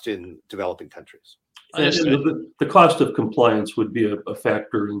not just in developing countries. And the cost of compliance would be a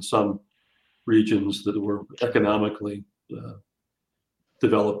factor in some regions that were economically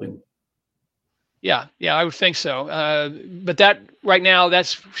developing. Yeah, I would think so. But that right now,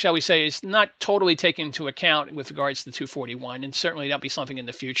 that's, shall we say, is not totally taken into account with regards to the 241, and certainly that'll be something in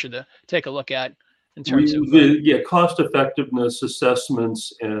the future to take a look at in terms of cost effectiveness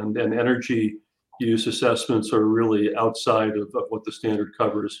assessments and energy use assessments are really outside of what the standard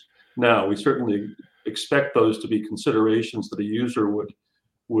covers now. We certainly expect those to be considerations that a user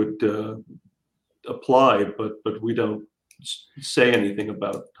would apply, but we don't say anything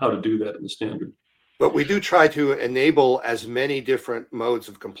about how to do that in the standard. But we do try to enable as many different modes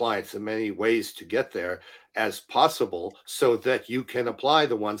of compliance and many ways to get there as possible so that you can apply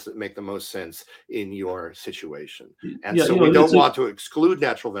the ones that make the most sense in your situation. And Yeah, so we don't want to exclude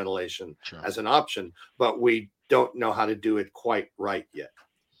natural ventilation as an option, but we don't know how to do it quite right yet.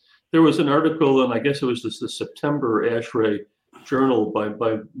 There was an article, and I guess it was the September ASHRAE journal by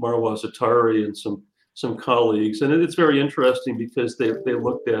Marwa Zatari and some colleagues, and it's very interesting because they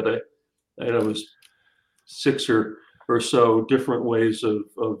looked at it, and it was 6 or so different ways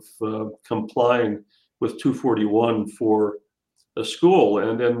of complying with 241 for a school,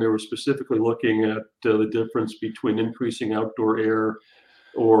 and then they were specifically looking at the difference between increasing outdoor air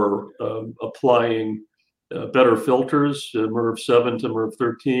or applying better filters, MERV 7 to MERV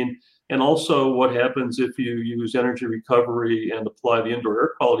 13, and also what happens if you use energy recovery and apply the indoor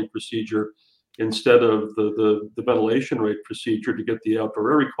air quality procedure instead of the ventilation rate procedure to get the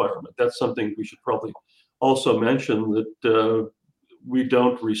outdoor air requirement. That's something we should probably also mention, that we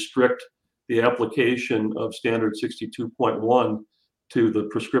don't restrict the application of standard 62.1 to the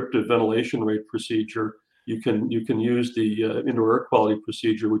prescriptive ventilation rate procedure. You can use the indoor air quality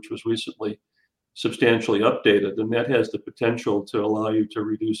procedure, which was recently substantially updated, and that has the potential to allow you to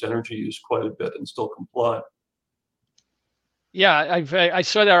reduce energy use quite a bit and still comply. Yeah, I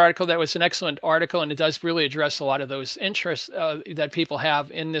saw that article. That was an excellent article, and it does really address a lot of those interests that people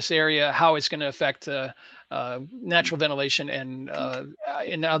have in this area, how it's going to affect natural ventilation and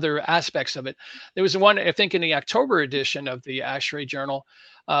in other aspects of it. There was one, I think, in the October edition of the ASHRAE Journal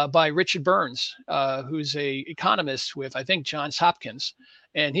by Richard Burns, who's an economist with, I think, Johns Hopkins.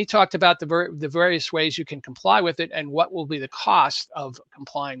 And he talked about the various ways you can comply with it and what will be the cost of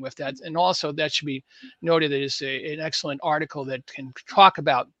complying with that. And also that should be noted as an excellent article that can talk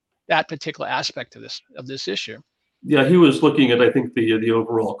about that particular aspect of this issue. Yeah, he was looking at, I think, the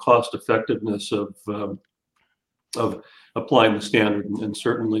overall cost effectiveness of applying the standard, and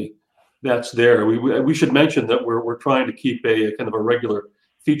certainly that's there. We should mention that we're trying to keep a kind of a regular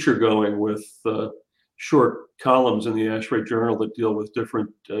feature going with short columns in the ASHRAE Journal that deal with different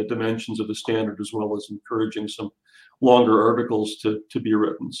dimensions of the standard, as well as encouraging some longer articles to be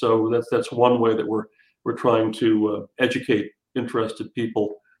written. So that's one way that we're trying to educate interested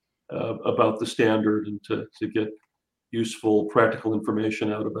people about the standard and to get useful, practical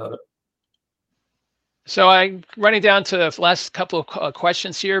information out about it. So I'm running down to the last couple of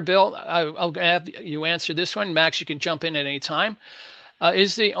questions here, Bill. I'll have you answer this one. Max, you can jump in at any time.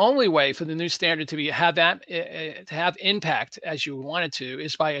 Is the only way for the new standard to have impact as you want it to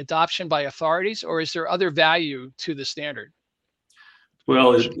is by adoption by authorities, or is there other value to the standard?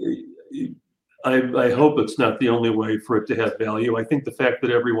 Well, I hope it's not the only way for it to have value. I think the fact that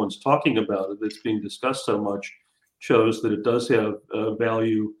everyone's talking about it, it's being discussed so much, shows that it does have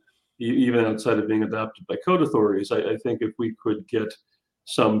value even outside of being adopted by code authorities. I think if we could get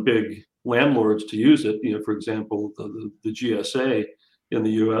some big landlords to use it, for example, the GSA in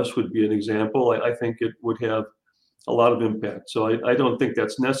the US would be an example, I think it would have a lot of impact. So I don't think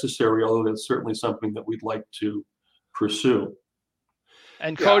that's necessary, although that's certainly something that we'd like to pursue.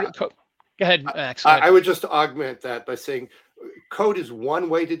 And code, go ahead, Max. I would just augment that by saying code is one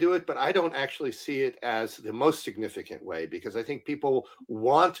way to do it, but I don't actually see it as the most significant way, because I think people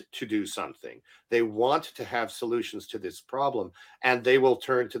want to do something. They want to have solutions to this problem, and they will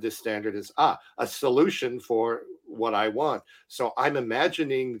turn to this standard as a solution for what I want. So I'm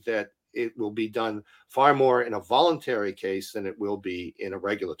imagining that it will be done far more in a voluntary case than it will be in a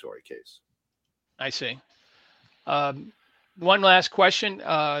regulatory case. I see. One last question,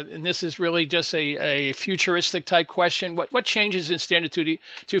 and this is really just a futuristic type question. What changes in Standard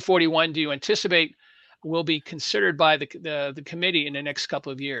 241 do you anticipate will be considered by the committee in the next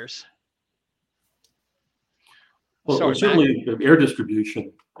couple of years? Well, certainly air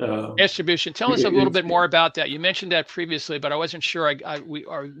distribution. Distribution. Tell us a little bit more about that. You mentioned that previously, but I wasn't sure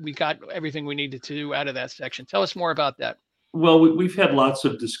we got everything we needed to do out of that section. Tell us more about that. Well, we've had lots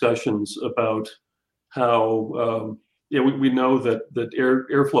of discussions about how we know that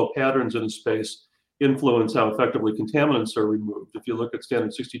airflow patterns in a space influence how effectively contaminants are removed. If you look at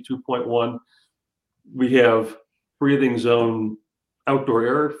standard 62.1, we have breathing zone outdoor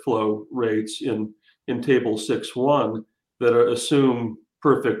airflow rates in table 6.1 that assume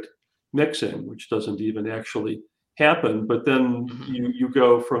perfect mixing, which doesn't even actually happen. But then you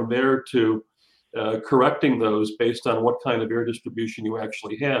go from there to correcting those based on what kind of air distribution you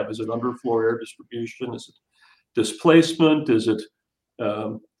actually have. Is it underfloor air distribution? Is it displacement? Is it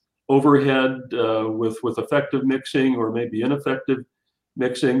overhead with effective mixing, or maybe ineffective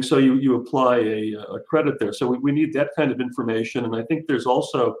mixing? So you apply a credit there. So we need that kind of information. And I think there's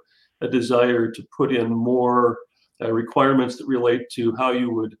also a desire to put in more requirements that relate to how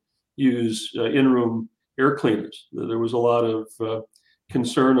you would use in-room air cleaners. There was a lot of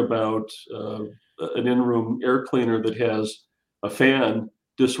concern about an in-room air cleaner that has a fan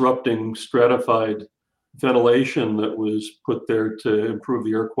disrupting stratified ventilation that was put there to improve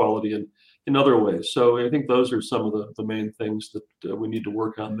the air quality in other ways. So I think those are some of the main things that we need to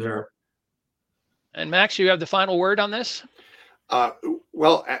work on there. And Max, you have the final word on this?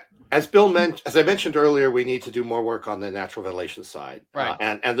 Well, as I mentioned earlier, we need to do more work on the natural ventilation side, right,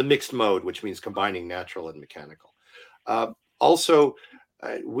 and the mixed mode, which means combining natural and mechanical. Also,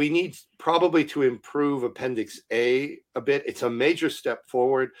 we need probably to improve Appendix A a bit. It's a major step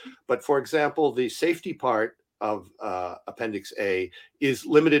forward, but for example, the safety part of Appendix A is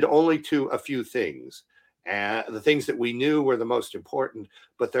limited only to a few things. And the things that we knew were the most important,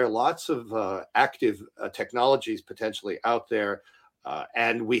 but there are lots of active technologies potentially out there,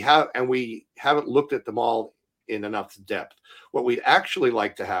 and we haven't looked at them all in enough depth. What we'd actually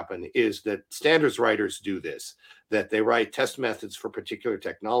like to happen is that standards writers do this, that they write test methods for particular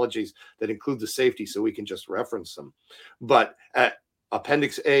technologies that include the safety, so we can just reference them. But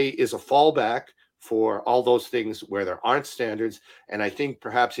Appendix A is a fallback for all those things where there aren't standards, and I think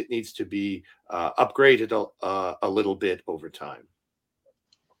perhaps it needs to be upgraded a little bit over time.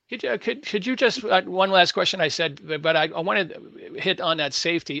 Could you just one last question I said, but I wanted to hit on that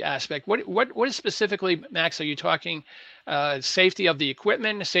safety aspect. What is specifically, Max, are you talking safety of the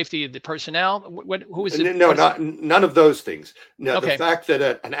equipment, safety of the personnel? Who is it? No, none of those things. No, okay. The fact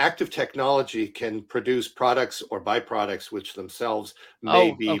that an active technology can produce products or byproducts which themselves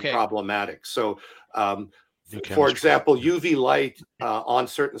may be problematic. So, for example, UV light on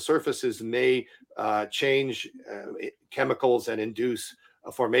certain surfaces may change chemicals and induce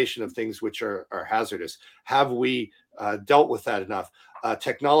a formation of things which are hazardous. Have we dealt with that enough?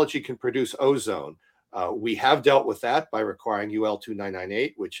 Technology can produce ozone. We have dealt with that by requiring UL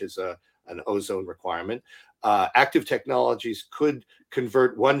 2998, which is an ozone requirement. Active technologies could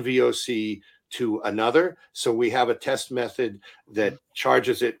convert one VOC to another. So we have a test method that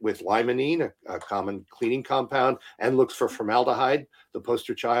charges it with limonene, a common cleaning compound, and looks for formaldehyde, the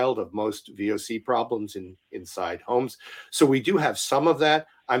poster child of most VOC problems inside homes. So we do have some of that.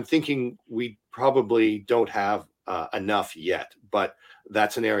 I'm thinking we probably don't have enough yet, but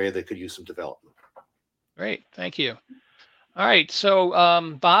that's an area that could use some development. Great, thank you. All right, so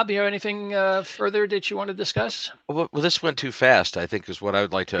Bob, you have anything further that you want to discuss? Well, this went too fast, I think, is what I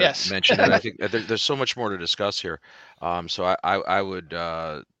would like to mention. And I think there's so much more to discuss here. So I would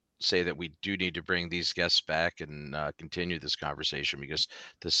say that we do need to bring these guests back and continue this conversation, because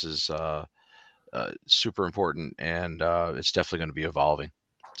this is super important, and it's definitely going to be evolving.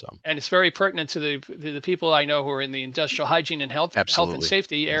 So. And it's very pertinent to the people I know who are in the industrial hygiene and health and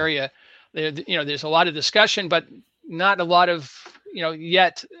safety area. There's a lot of discussion, but not a lot of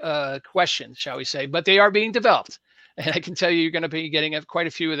yet questions, shall we say, but they are being developed, and I can tell you you're going to be getting quite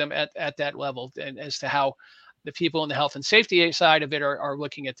a few of them at that level, and as to how the people in the health and safety side of it are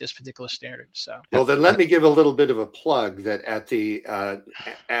looking at this particular standard. So, well, then let me give a little bit of a plug that at the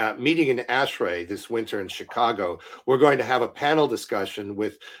meeting in ASHRAE this winter in Chicago, we're going to have a panel discussion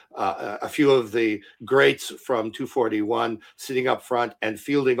with a few of the greats from 241 sitting up front and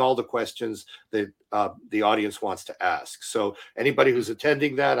fielding all the questions that the audience wants to ask. So anybody who's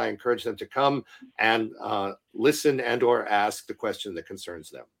attending that, I encourage them to come and listen and or ask the question that concerns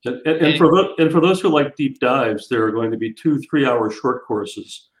them. And for those who like deep dives, there are going to be 2 3-hour short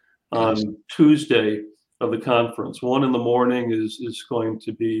courses on Tuesday of the conference. One in the morning is going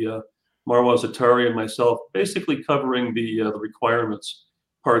to be Marwa Zatari and myself, basically covering the requirements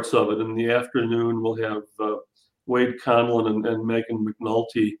parts of it. In the afternoon, we'll have Wade Conlon and Megan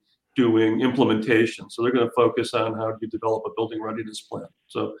McNulty doing implementation. So they're going to focus on how do you develop a building readiness plan.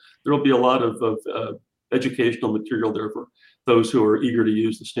 So there will be a lot of educational material there for those who are eager to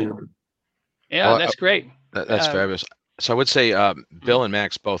use the standard. Yeah, that's great. That's fabulous. So I would say, Bill and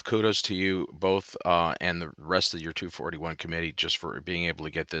Max, both kudos to you both and the rest of your 241 committee, just for being able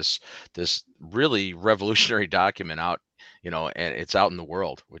to get this really revolutionary document out, and it's out in the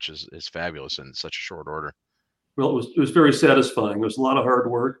world, which is fabulous in such a short order. Well, it was very satisfying. It was a lot of hard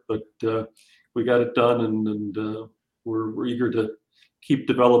work, but we got it done, and we're eager to keep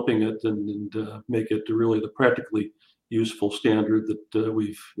developing it and make it really the practically useful standard that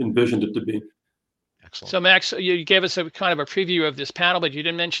we've envisioned it to be. Excellent. So, Max, you gave us a kind of a preview of this panel, but you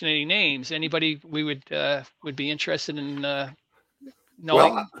didn't mention any names. Anybody we would be interested in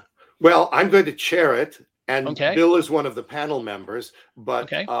knowing? Well, I'm going to chair it, and Okay. Bill is one of the panel members,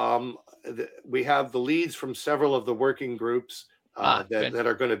 but Okay. we have the leads from several of the working groups that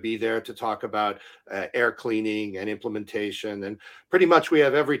are going to be there to talk about air cleaning and implementation. And pretty much we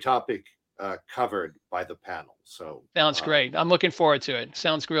have every topic covered by the panel. So sounds great. I'm looking forward to it.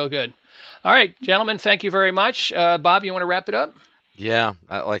 Sounds real good. All right, gentlemen, thank you very much. Bob, you want to wrap it up? Yeah,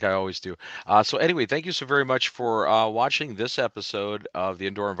 like I always do. So anyway, thank you so very much for watching this episode of the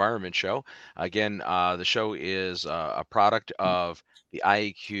Indoor Environment Show. Again, the show is a product of the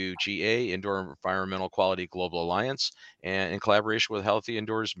IAQ GA, Indoor Environmental Quality Global Alliance, and in collaboration with Healthy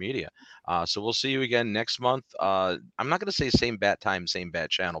Indoors Media. So we'll see you again next month. I'm not going to say same bat time, same bat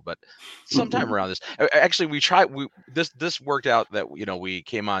channel, but sometime around this. Actually, this worked out that we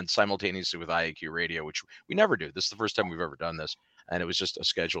came on simultaneously with IAQ Radio, which we never do. This is the first time we've ever done this. And it was just a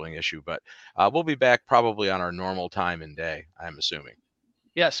scheduling issue, but we'll be back probably on our normal time and day, I'm assuming.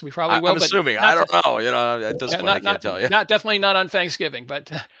 Yes, we probably will. I'm assuming. I don't know. At this point, I can't tell you. Definitely not on Thanksgiving, but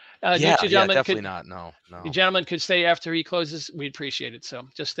definitely not. No. The gentleman could stay after he closes. We'd appreciate it. So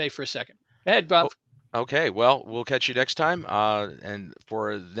just stay for a second. Go ahead, Bob. Okay. Well, we'll catch you next time and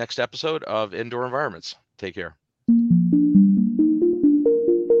for the next episode of Indoor Environments. Take care.